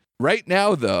them. Right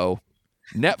now, though,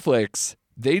 Netflix,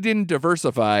 they didn't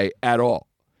diversify at all.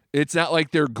 It's not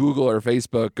like they're Google or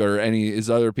Facebook or any of these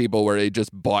other people where they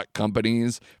just bought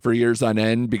companies for years on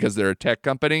end because they're a tech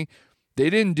company. They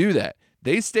didn't do that.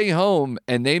 They stay home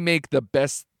and they make the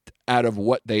best out of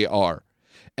what they are.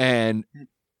 And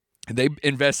they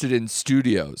invested in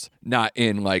studios, not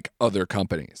in like other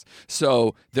companies.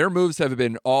 So their moves have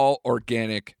been all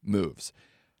organic moves.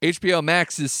 HBO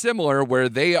Max is similar, where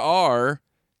they are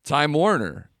Time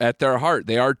Warner at their heart.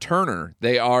 They are Turner.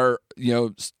 They are,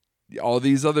 all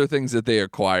these other things that they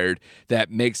acquired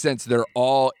that make sense. They're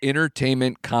all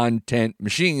entertainment content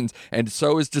machines, and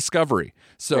so is Discovery.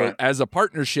 So as a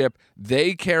partnership,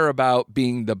 they care about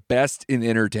being the best in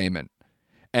entertainment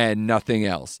and nothing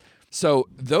else. So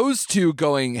those two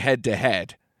going head to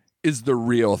head is the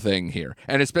real thing here.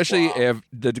 And especially if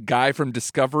the guy from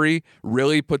Discovery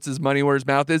really puts his money where his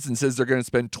mouth is and says they're going to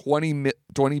spend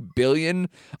 $20 billion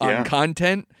on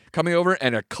content coming over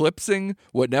and eclipsing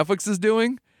what Netflix is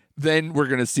doing, then we're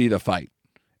going to see the fight.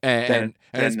 And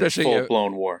especially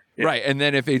full-blown war. Yeah. Right. And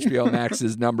then if HBO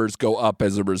Max's numbers go up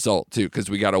as a result, too, because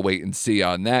we got to wait and see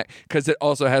on that, because it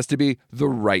also has to be the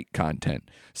right content.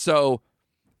 So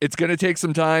it's going to take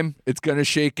some time. It's going to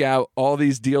shake out all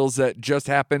these deals that just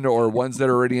happened or ones that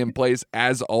are already in place,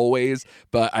 as always.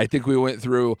 But I think we went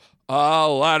through a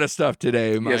lot of stuff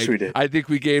today, Mike. Yes, we did. I think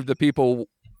we gave the people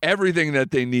everything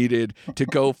that they needed to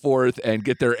go forth and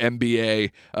get their MBA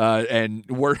and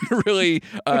work really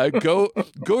go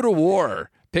to war.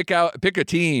 Pick a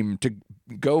team to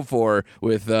go for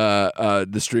with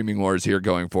the streaming wars here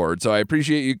going forward. So I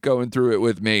appreciate you going through it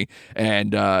with me,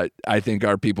 and I think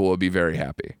our people will be very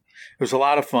happy. It was a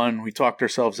lot of fun. We talked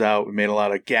ourselves out. We made a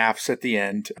lot of gaffes at the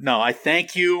end. No, I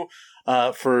thank you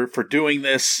for doing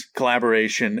this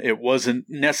collaboration. It wasn't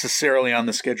necessarily on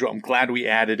the schedule. I'm glad we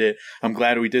added it. I'm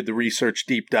glad we did the research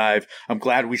deep dive. I'm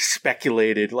glad we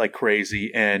speculated like crazy,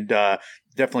 and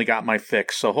definitely got my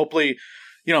fix. So hopefully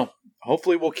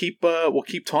we'll keep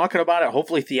talking about it.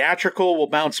 Hopefully theatrical will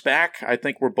bounce back. I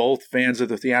think we're both fans of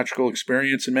the theatrical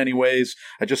experience in many ways.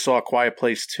 I just saw A Quiet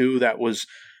Place 2. That was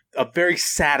a very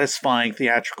satisfying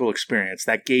theatrical experience.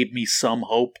 That gave me some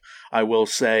hope, I will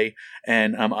say.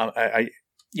 And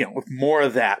more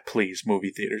of that, please,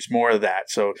 movie theaters, more of that.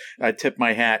 So I tip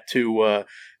my hat to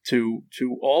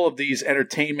all of these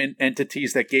entertainment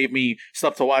entities that gave me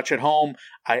stuff to watch at home.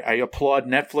 I applaud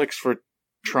Netflix for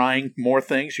trying more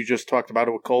things. You just talked about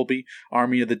it with Colby,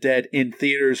 Army of the Dead in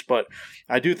theaters, but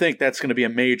I do think that's going to be a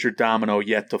major domino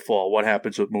yet to fall. What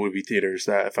happens with movie theaters?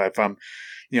 That if I'm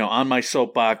on my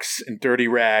soapbox in dirty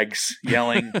rags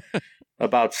yelling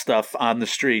about stuff on the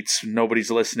streets,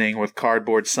 nobody's listening, with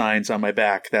cardboard signs on my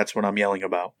back, that's what I'm yelling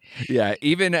about. Yeah,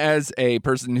 even as a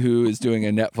person who is doing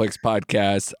a Netflix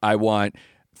podcast, I want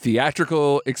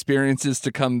theatrical experiences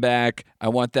to come back. I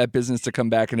want that business to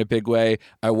come back in a big way.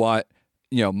 I want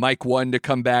Mike One to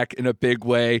come back in a big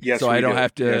way, so I don't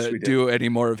have to do any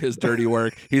more of his dirty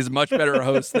work. He's a much better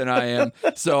host than I am,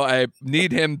 so I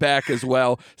need him back as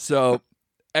well. So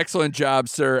excellent job,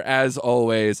 sir, as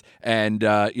always. And,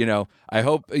 I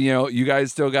hope, you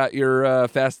guys still got your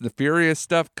Fast and the Furious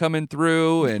stuff coming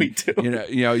through. And, we do.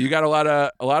 You got a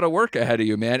lot of work ahead of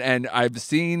you, man. And I've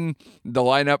seen the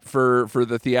lineup for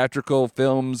the theatrical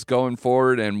films going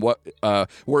forward, and what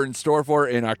we're in store for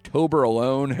in October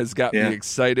alone has got me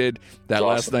excited. That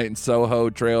Last Night in Soho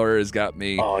trailer has got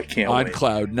me I can't wait.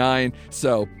 Cloud 9.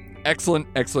 So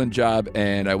excellent job,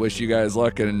 and I wish you guys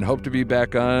luck and hope to be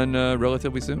back on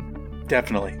relatively soon.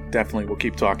 Definitely. We'll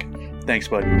keep talking. Thanks,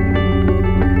 bud.